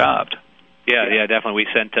can be stopped. Yeah, definitely. We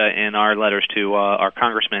sent in our letters to our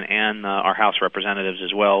congressmen and our House representatives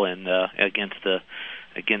as well, and against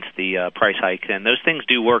the price hike, and those things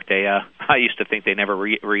do work. I used to think they never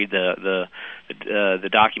read the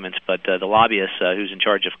documents, but the lobbyist who's in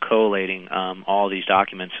charge of collating all these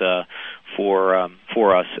documents for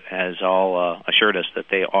us has all assured us that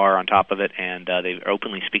they are on top of it, and they're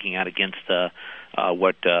openly speaking out against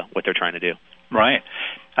what they're trying to do. Right.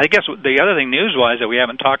 I guess the other thing news-wise that we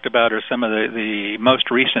haven't talked about are some of the most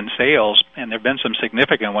recent sales, and there have been some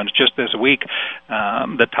significant ones. Just this week,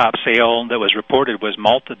 the top sale that was reported was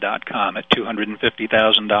Malta.com at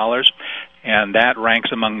 $250,000, and that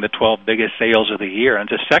ranks among the 12 biggest sales of the year. And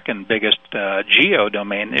the second biggest geo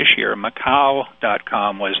domain this year,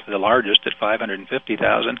 Macau.com, was the largest at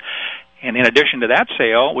 $550,000. And in addition to that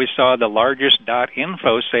sale, we saw the largest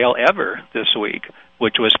 .info sale ever this week,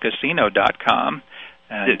 which was Casino.com.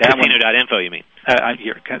 Casino.info, you mean?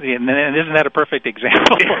 Isn't that a perfect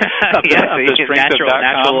example of the strength of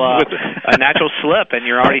a natural slip, and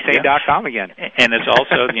you're already saying .com again. And it's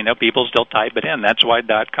also, people still type it in. That's why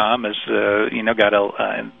 .com has, got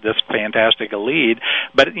this fantastic a lead.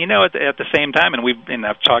 But, at the same time, and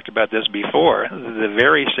I've talked about this before, the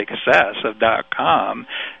very success of .com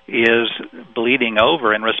is bleeding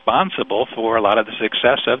over and responsible for a lot of the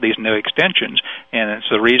success of these new extensions. And it's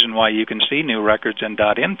the reason why you can see new records in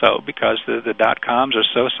 .info, because the .coms are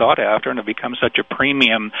so sought after and have become such a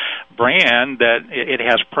premium brand that it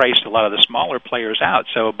has priced a lot of the smaller players out.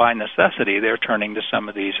 So by necessity, they're turning to some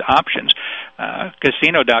of these options.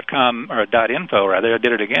 Casino.com, or .info rather, I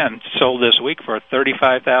did it again, sold this week for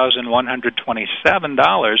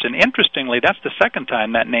 $35,127. And interestingly, that's the second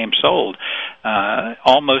time that name sold.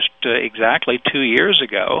 Almost exactly 2 years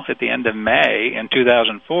ago, at the end of May in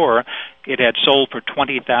 2004, it had sold for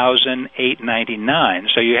 $20,899.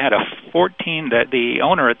 So you had the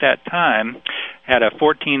owner at that time had a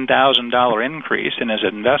 $14,000 increase in his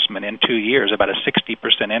investment in 2 years, about a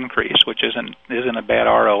 60% increase, which isn't a bad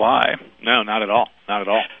ROI. No, not at all. Not at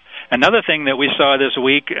all. Another thing that we saw this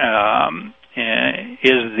week is how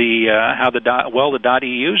the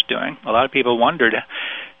 .eu is doing. A lot of people wondered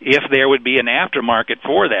if there would be an aftermarket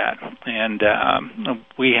for that. And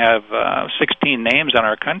we have 16 names on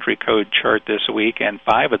our country code chart this week, and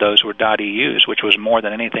 5 of those were .eus, which was more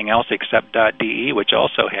than anything else except .de, which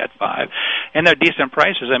also had 5. And they're decent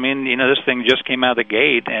prices. I mean, this thing just came out of the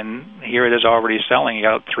gate, and here it is already selling. You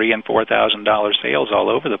got $3,000 and $4,000 sales all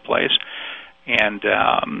over the place. And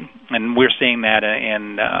we're seeing that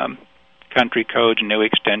in country codes, new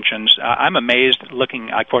extensions. I'm amazed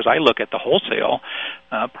looking, of course, I look at the wholesale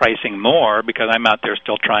pricing more because I'm out there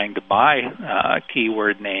still trying to buy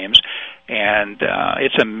keyword names. And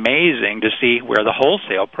it's amazing to see where the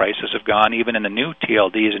wholesale prices have gone, even in the new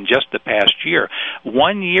TLDs in just the past year.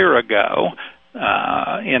 1 year ago,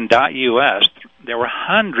 in .us, there were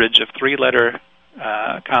hundreds of 3-letter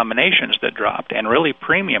combinations that dropped, and really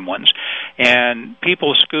premium ones. And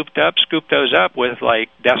people scooped those up with like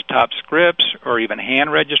desktop scripts or even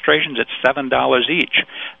hand registrations at $7 each.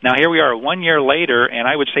 Now here we are 1 year later, and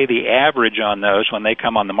I would say the average on those when they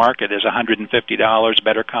come on the market is $150.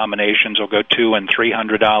 Better combinations will go $200 and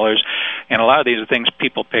 $300, and a lot of these are things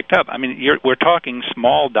people picked up. I mean, we're talking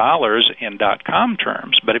small dollars in .com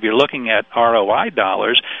terms, but if you're looking at ROI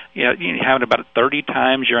dollars, you have about 30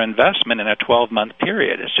 times your investment in a 12-month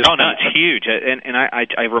period. It's just it's huge. And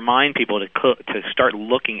I remind people to start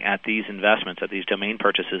looking at these investments, at these domain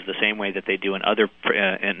purchases, the same way that they do in other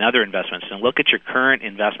investments, and look at your current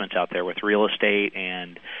investments out there with real estate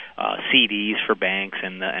and CDs for banks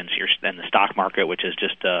and the stock market, which is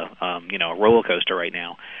just a roller coaster right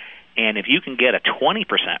now. And if you can get a 20%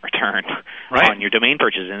 return on your domain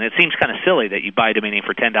purchase, and it seems kind of silly that you buy a domain name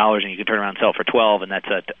for $10 and you can turn around and sell it for $12, and that's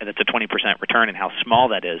a 20% return, and how small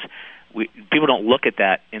that is. People don't look at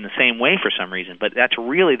that in the same way for some reason, but that's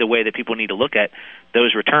really the way that people need to look at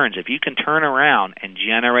those returns. If you can turn around and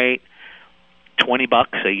generate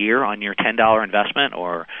 $20 a year on your $10 investment,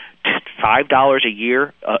 or $5 a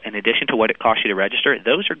year in addition to what it costs you to register,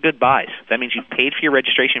 those are good buys. That means you paid for your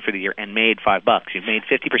registration for the year and made $5. You've made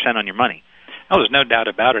 50% on your money. Oh, there's no doubt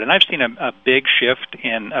about it. And I've seen a big shift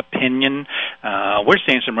in opinion. We're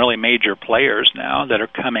seeing some really major players now that are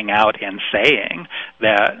coming out and saying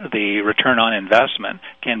that the return on investment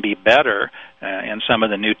can be better in some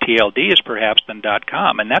of the new TLDs perhaps than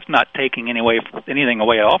 .com. And that's not taking anything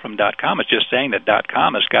away at all from .com. It's just saying that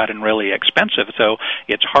 .com has gotten really expensive, so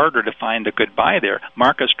it's harder to find a good buy there.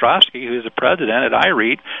 Mark Ostrowski, who's the president at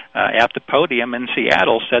iREIT, at the podium in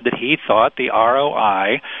Seattle, said that he thought the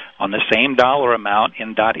ROI on the same dollar amount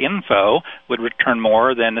in .info would return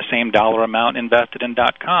more than the same dollar amount invested in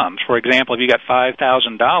 .coms. For example, if you got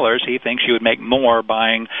 $5,000, he thinks you would make more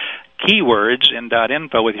buying keywords in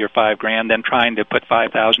 .info with your $5,000 than trying to put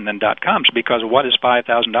 $5,000 in .coms, because what is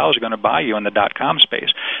 $5,000 going to buy you in the .com space?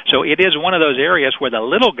 So it is one of those areas where the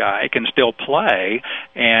little guy can still play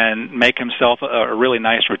and make himself a really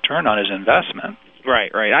nice return on his investment.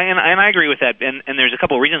 Right. And I agree with that. And there's a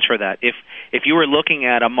couple of reasons for that. If you were looking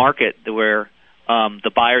at a market where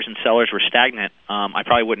the buyers and sellers were stagnant, I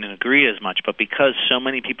probably wouldn't agree as much. But because so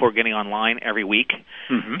many people are getting online every week,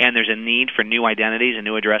 and there's a need for new identities and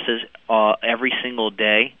new addresses every single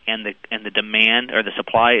day, and the demand or the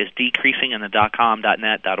supply is decreasing in the .com,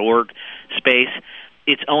 .net, .org space,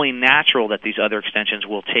 it's only natural that these other extensions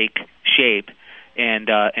will take shape and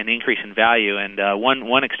an increase in value. And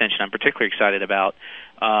one extension I'm particularly excited about,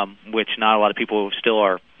 which not a lot of people still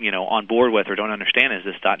are on board with or don't understand, is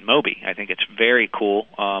this .mobi. I think it's very cool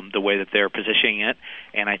the way that they're positioning it,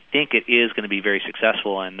 and I think it is going to be very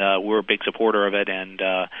successful. And we're a big supporter of it.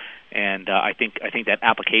 And I think that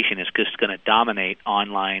application is just going to dominate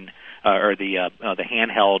online or the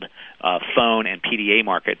handheld phone and PDA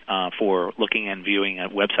market for looking and viewing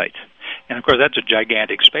at websites. And, of course, that's a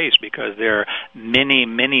gigantic space because there are many,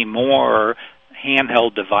 many more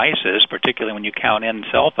handheld devices, particularly when you count in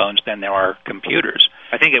cell phones, than there are computers.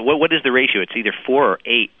 I think what is the ratio? It's either 4 or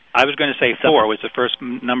 8. I was going to say 4 was the first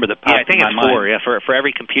number that popped in my mind. Yeah, I think it's 4. Yeah, for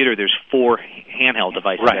every computer, there's 4 handheld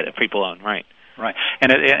devices that people own. Right. Right,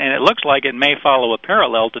 and it looks like it may follow a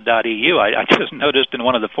parallel to .eu. I just noticed in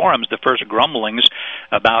one of the forums the first grumblings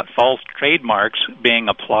about false trademarks being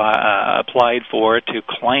applied for to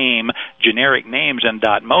claim generic names in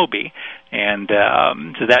 .mobi, and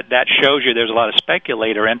so that shows you there's a lot of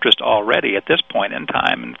speculator interest already at this point in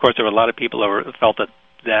time. And of course, there were a lot of people who felt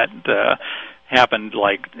that happened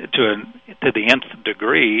like to the nth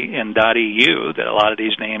degree in .eu, that a lot of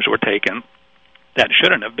these names were taken that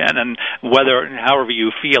shouldn't have been. And however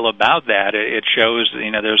you feel about that, it shows,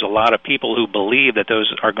 there's a lot of people who believe that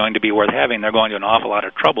those are going to be worth having. They're going to an awful lot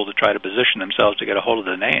of trouble to try to position themselves to get a hold of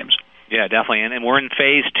the names. Yeah, definitely. And we're in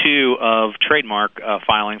phase 2 of trademark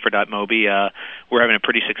filing for .mobi. We're having a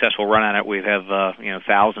pretty successful run at it. We have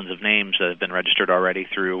thousands of names that have been registered already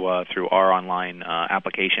through our online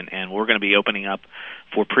application, and we're going to be opening up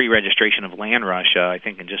for pre-registration of LandRush, I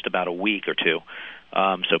think, in just about a week or two.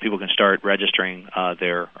 So people can start registering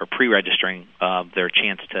pre-registering their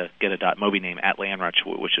chance to get a .mobi name at LandRush,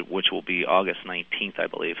 which will be August 19th, I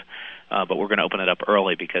believe. But we're going to open it up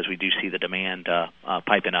early because we do see the demand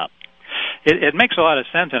piping up. It makes a lot of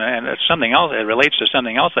sense, and it's something else. It relates to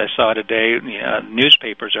something else I saw today.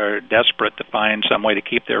 Newspapers are desperate to find some way to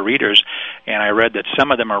keep their readers, and I read that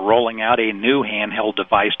some of them are rolling out a new handheld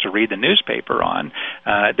device to read the newspaper on.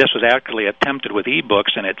 This was actually attempted with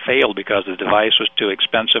e-books, and it failed because the device was too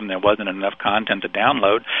expensive and there wasn't enough content to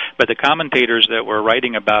download. But the commentators that were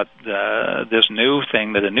writing about this new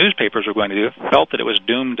thing that the newspapers were going to do felt that it was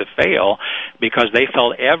doomed to fail because they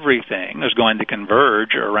felt everything was going to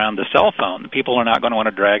converge around the cell phone. People are not going to want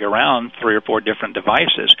to drag around 3 or 4 different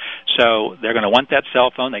devices. So they're going to want that cell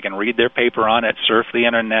phone. They can read their paper on it, surf the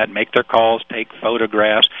Internet, make their calls, take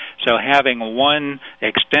photographs. So having one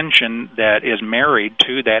extension that is married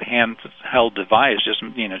to that handheld device,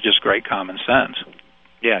 just great common sense.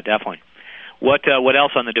 Yeah, definitely. What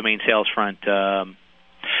else on the domain sales front?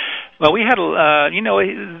 Well, we had,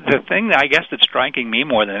 the thing that I guess that's striking me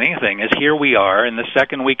more than anything is here we are in the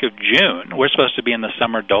second week of June. We're supposed to be in the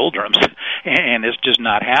summer doldrums, and it's just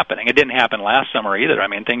not happening. It didn't happen last summer either. I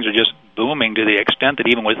mean, things are just booming to the extent that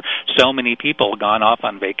even with so many people gone off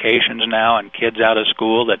on vacations now and kids out of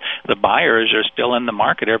school, that the buyers are still in the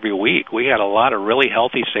market every week. We had a lot of really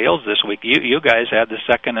healthy sales this week. You guys had the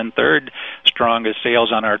second and third strongest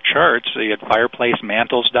sales on our charts. So you had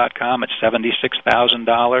FireplaceMantles.com at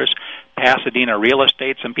 $76,000. Pasadena real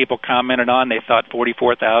estate, some people commented on. They thought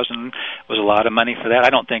 $44,000 was a lot of money for that. I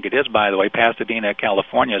don't think it is, by the way. Pasadena,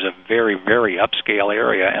 California is a very, very upscale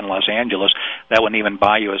area in Los Angeles. That wouldn't even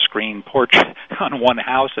buy you a screen porch on one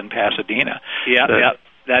house in Pasadena. Yeah, yeah.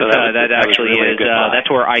 That actually is. That's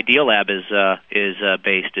where Idealab is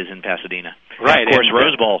based, is in Pasadena. Right. And of course,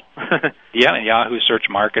 Rose Bowl. Yeah, and Yahoo Search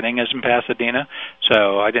Marketing is in Pasadena,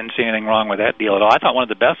 so I didn't see anything wrong with that deal at all. I thought one of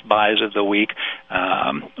the best buys of the week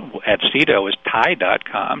at CEDO was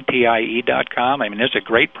TIE.com, TIE.com. I mean, it's a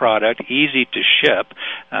great product, easy to ship,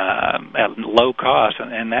 at low cost,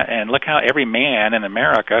 and look how every man in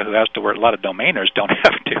America who has to work, a lot of domainers don't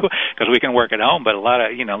have to because we can work at home, but a lot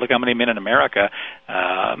of, look how many men in America,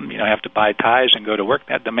 have to buy ties and go to work.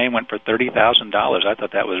 That domain went for $30,000. I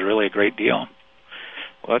thought that was really a great deal.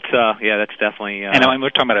 Well, that's definitely. And when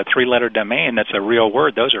we're talking about a 3-letter domain, that's a real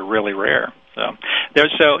word. Those are really rare. So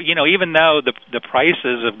even though the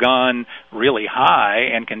prices have gone really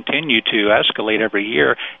high and continue to escalate every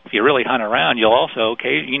year, if you really hunt around, you'll also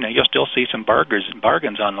you'll still see some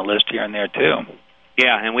bargains on the list here and there too.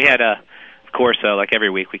 Yeah, and we had of course, like every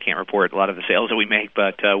week, we can't report a lot of the sales that we make,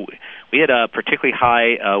 but we had a particularly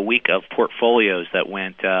high week of portfolios that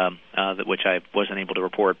went, which I wasn't able to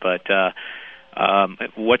report, but.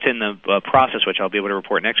 What's in the process, which I'll be able to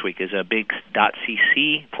report next week, is a big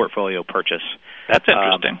 .cc portfolio purchase. That's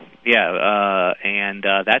interesting. And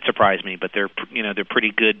that surprised me. But they're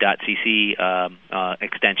pretty good .cc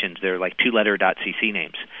extensions. They're like 2-letter .cc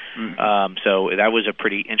names. Mm-hmm. So that was a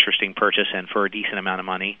pretty interesting purchase, and for a decent amount of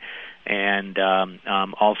money. And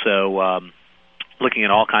also. Looking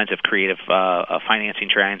at all kinds of creative financing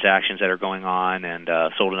transactions that are going on, and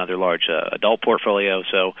sold another large adult portfolio.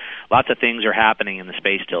 So lots of things are happening in the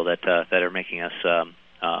space still that are making us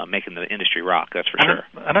making the industry rock. That's for sure.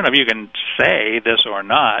 I don't know if you can say this or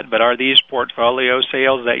not, but are these portfolio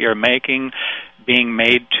sales that you're making being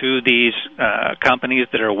made to these companies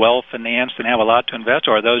that are well financed and have a lot to invest,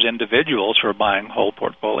 or are those individuals who are buying whole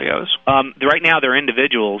portfolios? Right now, they're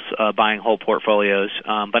individuals buying whole portfolios,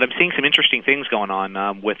 but I'm seeing some interesting things going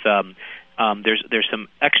on with there's some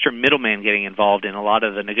extra middlemen getting involved in a lot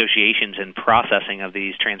of the negotiations and processing of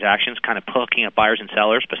these transactions, kind of hooking up buyers and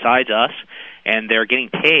sellers besides us, and they're getting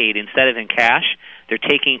paid instead of in cash. They're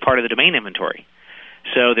taking part of the domain inventory.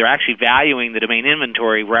 So they're actually valuing the domain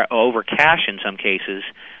inventory over cash in some cases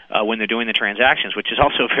when they're doing the transactions, which is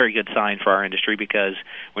also a very good sign for our industry, because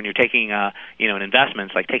when you're taking an investment,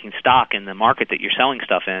 it's like taking stock in the market that you're selling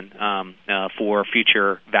stuff in for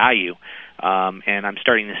future value. And I'm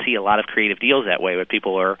starting to see a lot of creative deals that way, where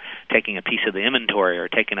people are taking a piece of the inventory or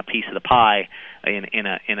taking a piece of the pie in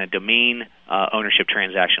a domain ownership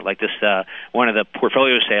transaction. Like this, one of the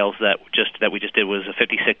portfolio sales that we just did was a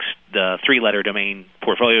 56 three-letter domain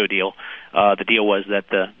portfolio deal. The deal was that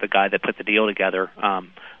the guy that put the deal together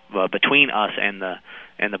between us and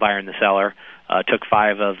the buyer and the seller took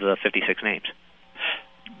 5 of the 56 names.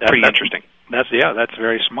 Pretty interesting. That's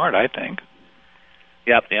very smart, I think.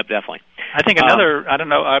 Yep, definitely. I think another, I don't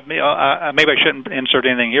know, maybe I shouldn't insert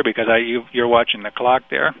anything here because you're watching the clock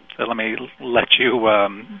there, so let me let you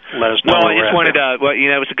let us know. Well, I just wanted to,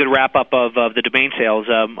 it was a good wrap-up of the domain sales.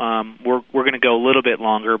 We're going to go a little bit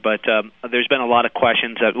longer, but there's been a lot of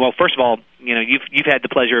questions. Well, first of all, you've had the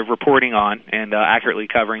pleasure of reporting on and accurately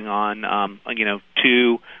covering on,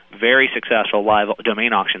 2 very successful live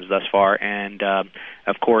domain auctions thus far, and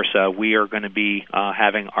of course, we are going to be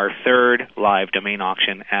having our 3rd live domain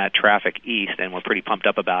auction at Traffic East, and we're pretty pumped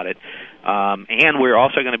up about it. And we're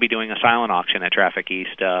also going to be doing a silent auction at Traffic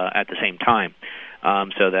East at the same time,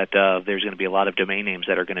 so that there's going to be a lot of domain names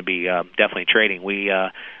that are going to be definitely trading.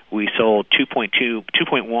 We sold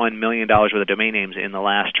 $2.1 million worth of domain names in the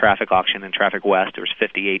last Traffic auction in Traffic West. There was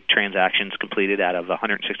 58 transactions completed out of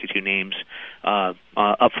 162 names up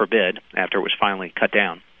for bid after it was finally cut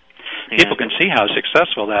down. People can see how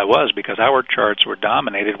successful that was because our charts were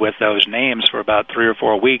dominated with those names for about 3 or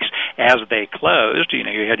 4 weeks as they closed. You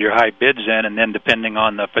had your high bids in, and then depending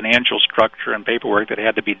on the financial structure and paperwork that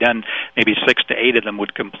had to be done, maybe 6 to 8 of them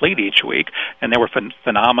would complete each week. And there were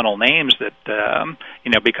phenomenal names that,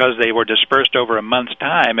 because they were dispersed over a month's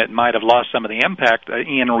time, it might have lost some of the impact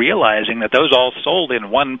in realizing that those all sold in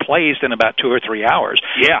one place in about 2 or 3 hours.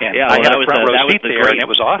 Yeah. I had a front row seat there, and it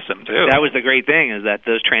was awesome, too. That was the great thing, is that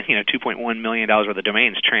those $2.1 million worth of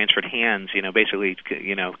domains transferred hands, basically,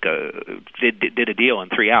 did a deal in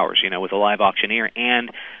 3 hours, with a live auctioneer.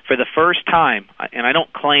 And for the first time, and I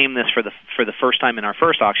don't claim this for the first time in our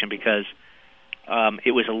first auction because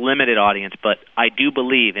it was a limited audience, but I do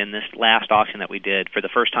believe in this last auction that we did, for the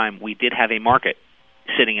first time, we did have a market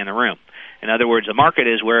sitting in the room. In other words, a market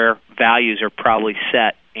is where values are probably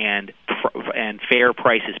set and fair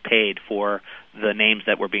prices paid for the names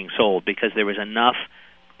that were being sold, because there was enough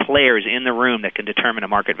players in the room that can determine a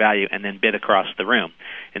market value and then bid across the room.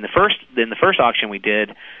 In the first auction we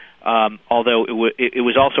did, although it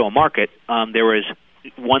was also a market, there was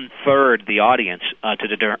 1/3 the audience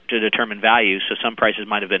to determine values. So some prices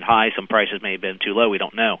might have been high, some prices may have been too low. We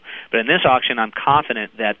don't know. But in this auction, I'm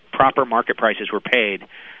confident that proper market prices were paid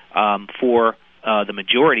for the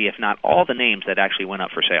majority, if not all, the names that actually went up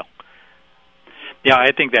for sale. Yeah,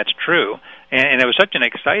 I think that's true. And it was such an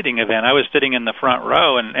exciting event. I was sitting in the front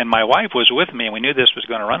row, and my wife was with me, and we knew this was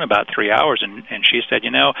going to run about 3 hours. And she said,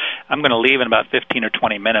 I'm going to leave in about 15 or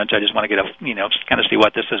 20 minutes. I just want to get kind of see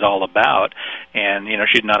what this is all about. And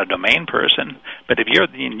she's not a domain person, but if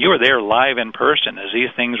you were there live in person as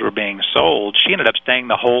these things were being sold, she ended up staying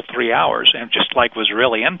the whole 3 hours and just was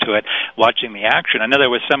really into it, watching the action. I know there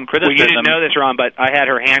was some criticism. Well, you didn't know this, Ron, but I had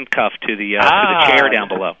her handcuffed to the chair down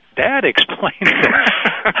below. That explains it.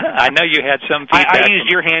 I know you had some feedback. I used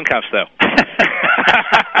your handcuffs, though.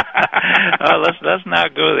 Let's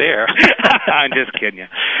not go there. I'm just kidding you.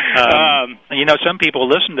 Some people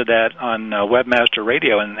listened to that on Webmaster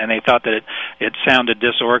Radio, and they thought that it sounded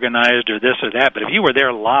disorganized or this or that. But if you were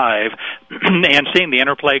there live and seeing the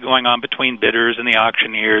interplay going on between bidders and the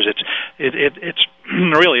auctioneers, it's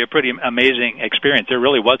really a pretty amazing experience. There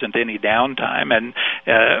really wasn't any downtime, and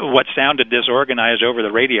what sounded disorganized over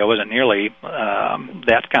the radio wasn't nearly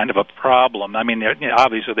that kind of a problem. I mean,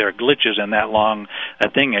 obviously there are glitches in that long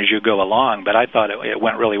thing as you go along, but I thought it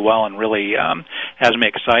went really well and really has me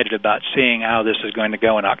excited about seeing how this is going to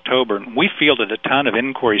go in October. And we fielded a ton of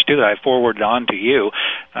inquiries, too, that I forwarded on to you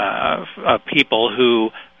of people who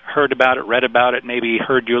heard about it, read about it, maybe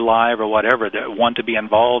heard you live or whatever, that want to be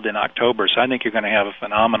involved in October. So I think you're going to have a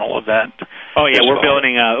phenomenal event. Oh, yeah, we're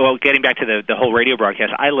building, getting back to the whole radio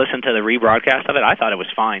broadcast, I listened to the rebroadcast of it. I thought it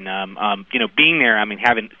was fine. Being there,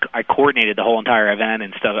 I coordinated the whole entire event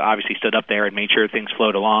and stuff, obviously stood up there and made sure things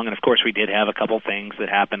flowed along. And, of course, we did have a couple things that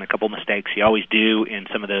happened, a couple mistakes. You always do in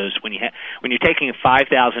some of those. When you're taking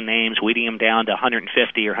 5,000 names, weeding them down to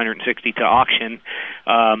 150 or 160 to auction,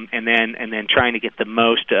 and then trying to get the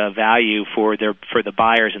most value for the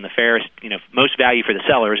buyers and the fairest, most value for the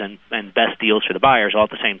sellers and best deals for the buyers all at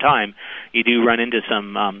the same time, you do run into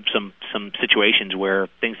some situations where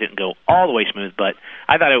things didn't go all the way smooth. But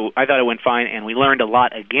I thought it went fine, and we learned a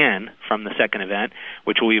lot again from the second event,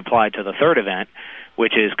 which we applied to the third event,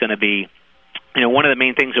 which is going to be, one of the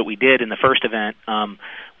main things that we did in the first event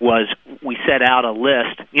was we set out a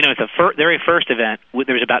list. At the very first event,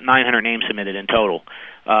 there was about 900 names submitted in total.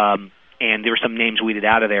 And there were some names weeded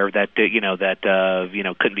out of there that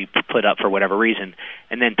couldn't be put up for whatever reason.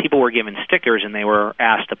 And then people were given stickers, and they were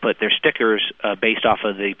asked to put their stickers based off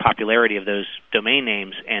of the popularity of those domain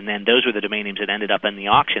names, and then those were the domain names that ended up in the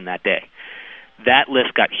auction that day. That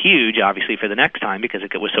list got huge, obviously, for the next time because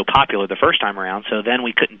it was so popular the first time around. So then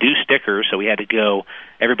we couldn't do stickers, so we had to go.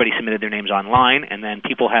 Everybody submitted their names online, and then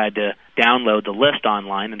people had to download the list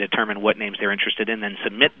online and determine what names they're interested in, then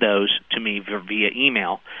submit those to me via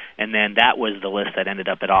email, and then that was the list that ended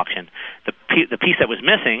up at auction. The piece that was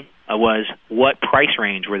missing was what price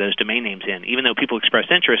range were those domain names in. Even though people expressed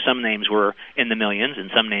interest, some names were in the millions and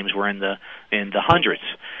some names were in the hundreds.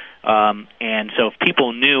 And so if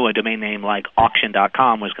people knew a domain name like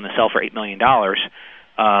auction.com was going to sell for $8 million,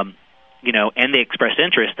 and they expressed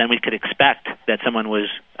interest, then we could expect that someone was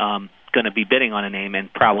going to be bidding on a name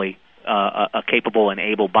and probably a capable and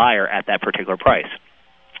able buyer at that particular price.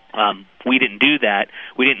 We didn't do that.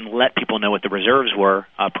 We didn't let people know what the reserves were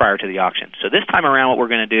prior to the auction. So this time around what we're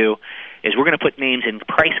going to do is we're going to put names in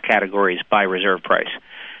price categories by reserve price.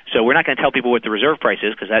 So we're not going to tell people what the reserve price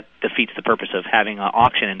is because that defeats the purpose of having an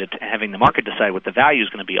auction and having the market decide what the value is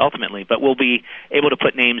going to be ultimately. But we'll be able to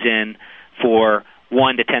put names in for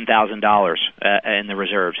 $1,000 to $10,000 in the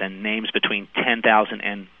reserves, and names between $10,000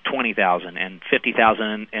 and $20,000 and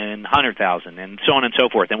 $50,000 and $100,000 and so on and so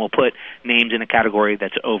forth. And we'll put names in a category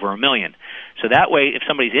that's over $1 million. So that way, if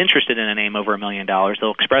somebody's interested in a name over $1 million,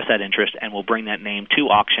 they'll express that interest, and we'll bring that name to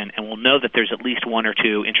auction, and we'll know that there's at least one or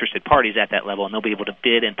two interested parties at that level, and they'll be able to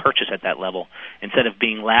bid and purchase at that level instead of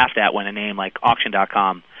being laughed at when a name like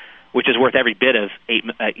auction.com, which is worth every bit of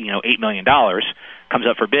 $8 million, comes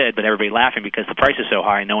up for bid, but everybody laughing because the price is so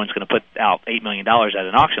high, no one's going to put out $8 million at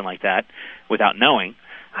an auction like that without knowing.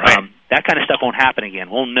 Right. That kind of stuff won't happen again.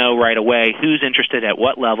 We'll know right away who's interested at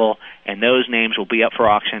what level, and those names will be up for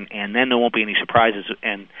auction, and then there won't be any surprises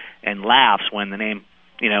and laughs when the name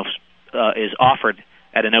is offered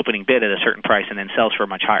at an opening bid at a certain price and then sells for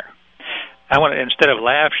much higher. Instead of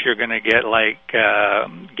laughs, you're going to get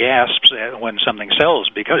gasps when something sells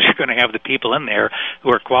because you're going to have the people in there who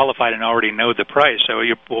are qualified and already know the price. So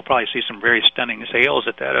we'll probably see some very stunning sales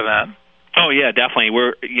at that event. Oh yeah, definitely.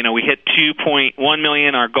 We hit 2.1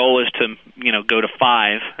 million. Our goal is to go to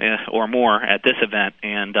 5 or more at this event,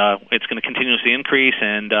 and it's going to continuously increase.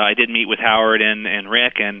 And I did meet with Howard and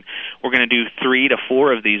Rick, and we're going to do 3 to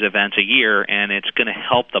 4 of these events a year, and it's going to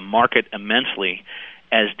help the market immensely.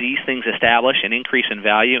 As these things establish and increase in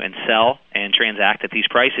value and sell and transact at these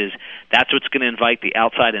prices, that's what's going to invite the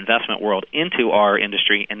outside investment world into our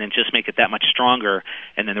industry, and then just make it that much stronger.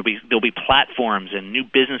 And then there'll be platforms and new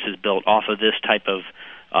businesses built off of this type of,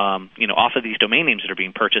 off of these domain names that are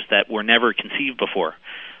being purchased that were never conceived before.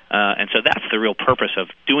 And so that's the real purpose of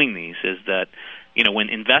doing these, is that when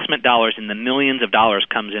investment dollars in the millions of dollars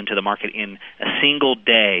comes into the market in a single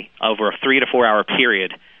day over a 3 to 4 hour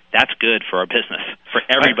period, that's good for our business, for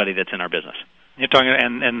everybody that's in our business. You're talking,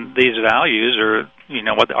 and these values are,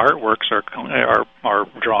 what the artworks are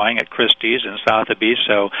drawing at Christie's and Sotheby's.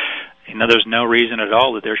 So, there's no reason at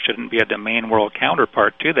all that there shouldn't be a domain world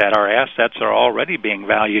counterpart to that. Our assets are already being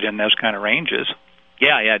valued in those kind of ranges.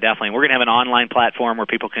 Yeah, definitely. We're going to have an online platform where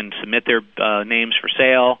people can submit their names for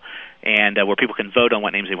sale, and where people can vote on what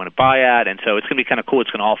names they want to buy at, and so it's going to be kind of cool. It's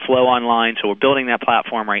going to all flow online. So we're building that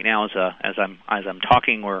platform right now as I'm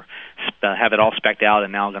talking. We're have it all spec'd out,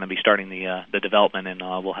 and now going to be starting the development, and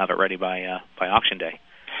we'll have it ready by auction day.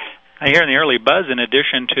 I hear in the early buzz, in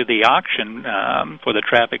addition to the auction for the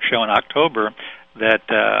traffic show in October, that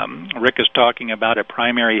Rick is talking about a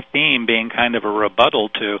primary theme being kind of a rebuttal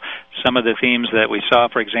to some of the themes that we saw,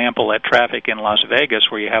 for example, at Traffic in Las Vegas,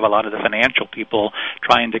 where you have a lot of the financial people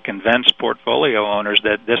trying to convince portfolio owners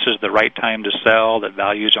that this is the right time to sell, that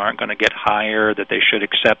values aren't going to get higher, that they should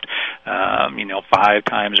accept 5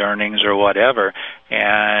 times earnings or whatever.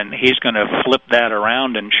 And he's going to flip that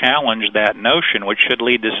around and challenge that notion, which should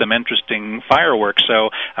lead to some interesting fireworks. So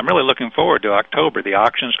I'm really looking forward to October. The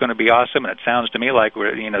auction's going to be awesome, and it sounds to me like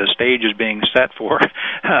the stage is being set for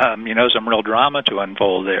some real drama to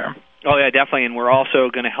unfold there. Oh yeah, definitely, and we're also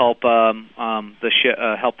going to help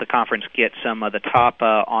help the conference get some of the top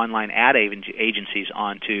online ad agencies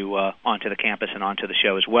onto the campus and onto the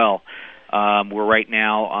show as well. We're right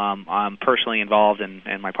now, I'm personally involved,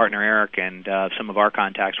 and my partner Eric and some of our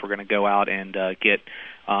contacts. We're going to go out and get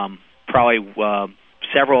probably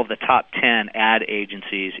several of the top 10 ad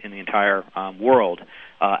agencies in the entire world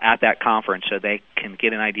at that conference, so they can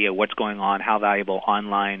get an idea of what's going on, how valuable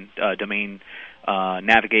online domain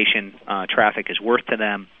navigation traffic is worth to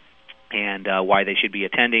them, and why they should be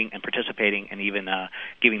attending and participating, and even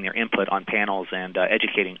giving their input on panels and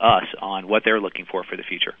educating us on what they're looking for the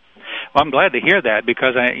future. Well, I'm glad to hear that,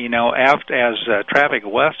 because as Traffic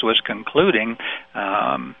West was concluding,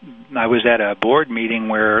 I was at a board meeting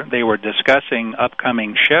where they were discussing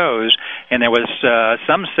upcoming shows, and there was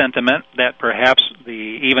some sentiment that perhaps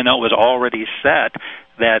even though it was already set,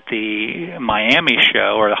 that the Miami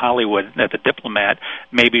show or the Hollywood at the Diplomat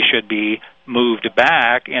maybe should be moved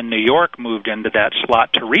back, and New York moved into that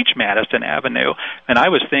slot to reach Madison Avenue. And I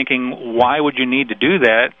was thinking, why would you need to do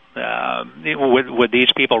that? Would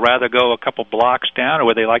these people rather go a couple blocks down, or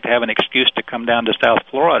would they like to have an excuse to come down to South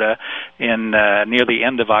Florida in near the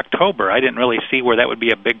end of October? I didn't really see where that would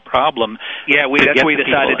be a big problem. Yeah, that's what we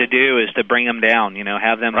decided to do, is to bring them down.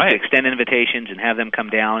 Have them extend invitations and have them come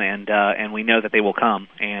down, and we know that they will come,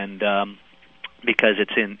 and because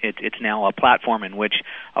it's now a platform in which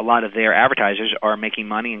a lot of their advertisers are making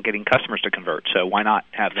money and getting customers to convert. So why not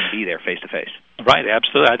have them be there face to face? Right,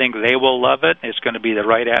 absolutely. I think they will love it. It's going to be the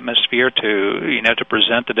right atmosphere to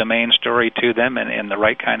present the domain story to them, and in the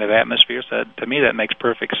right kind of atmosphere. So to me, that makes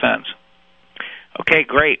perfect sense. Okay,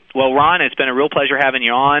 great. Well, Ron, it's been a real pleasure having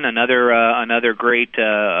you on. Another great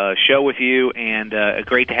show with you, and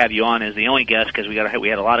great to have you on as the only guest, because we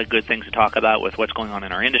had a lot of good things to talk about with what's going on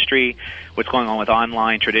in our industry, what's going on with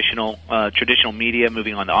online traditional media,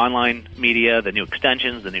 moving on to online media, the new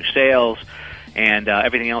extensions, the new sales, and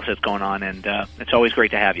everything else that's going on, and it's always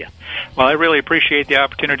great to have you. Well, I really appreciate the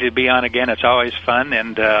opportunity to be on again. It's always fun,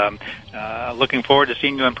 and looking forward to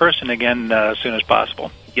seeing you in person again as soon as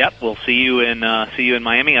possible. Yep, we'll see you in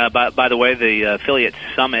Miami. By the way, the Affiliate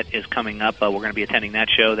Summit is coming up. We're going to be attending that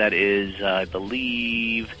show. That is, I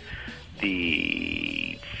believe,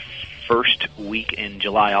 the first week in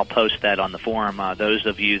July. I'll post that on the forum. Those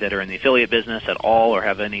of you that are in the affiliate business at all, or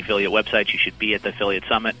have any affiliate websites, you should be at the Affiliate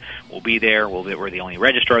Summit. We'll be there. We're the only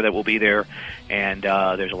registrar that will be there, and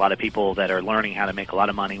there's a lot of people that are learning how to make a lot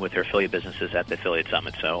of money with their affiliate businesses at the Affiliate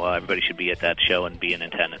Summit. So everybody should be at that show and be in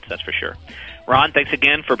attendance. That's for sure. Ron, thanks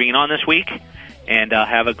again for being on this week, and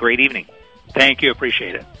have a great evening. Thank you.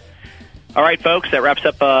 Appreciate it. All right, folks, that wraps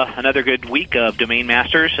up another good week of Domain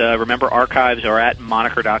Masters. Remember, archives are at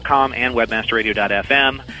moniker.com and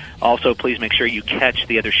webmasterradio.fm. Also, please make sure you catch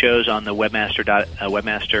the other shows on the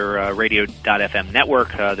webmasterradio.fm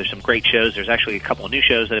network. There's some great shows. There's actually a couple of new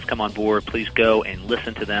shows that have come on board. Please go and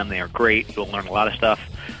listen to them. They are great. You'll learn a lot of stuff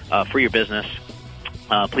for your business.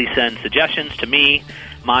 Please send suggestions to me,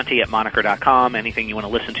 Monty at moniker.com. Anything you want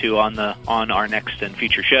to listen to on our next and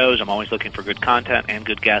future shows. I'm always looking for good content and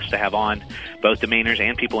good guests to have on, both domainers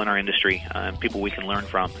and people in our industry, people we can learn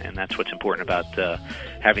from. And that's what's important about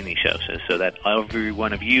having these shows, is so that every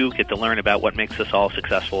one of you get to learn about what makes us all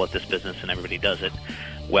successful at this business, and everybody does it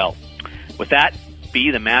well. With that,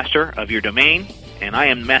 be the master of your domain, and I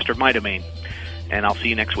am the master of my domain. And I'll see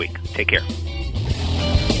you next week. Take care.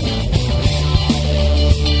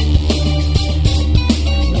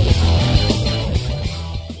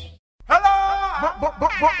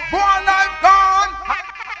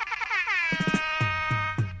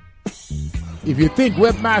 If you think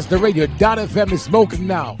WebmasterRadio.fm is smoking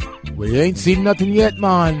now, well, you ain't seen nothing yet,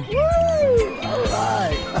 man. Woo! All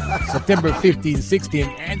right. September 15, 16,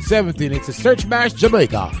 and 17, it's a Search Bash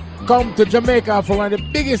Jamaica. Come to Jamaica for one of the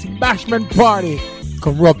biggest bashment party.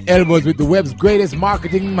 Come rub elbows with the web's greatest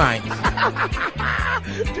marketing minds.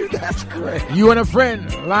 Dude, that's great. You and a friend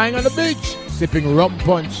lying on the beach, sipping rum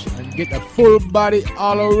punch, and get a full body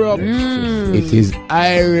all rub. It is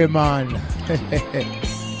Irie, man.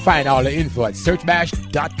 Find all the info at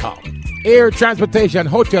searchbash.com. air transportation,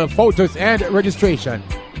 hotel, photos, and registration.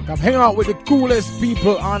 Come hang out with the coolest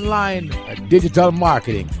people online at digital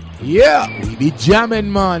marketing. Yeah, we be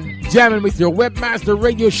jamming, man. Jamming with your Webmaster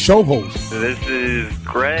Radio show host. This is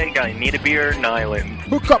Greg. I need a beer in Island.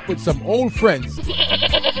 Hook up with some old friends.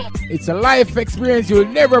 It's a life experience you'll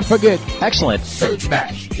never forget. Excellent. Search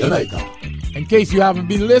Bash Jamaica. In case you haven't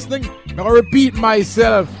been listening, I'll repeat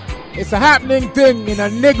myself. It's a happening thing in a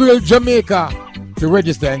Negril, Jamaica. To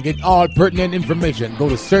register and get all pertinent information, go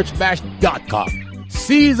to searchbash.com.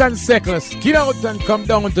 Seas and Settlers, get out and come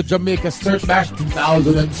down to Jamaica Search Bash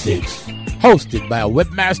 2006. Hosted by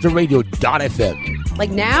Webmasterradio.fm. Like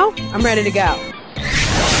now, I'm ready to go.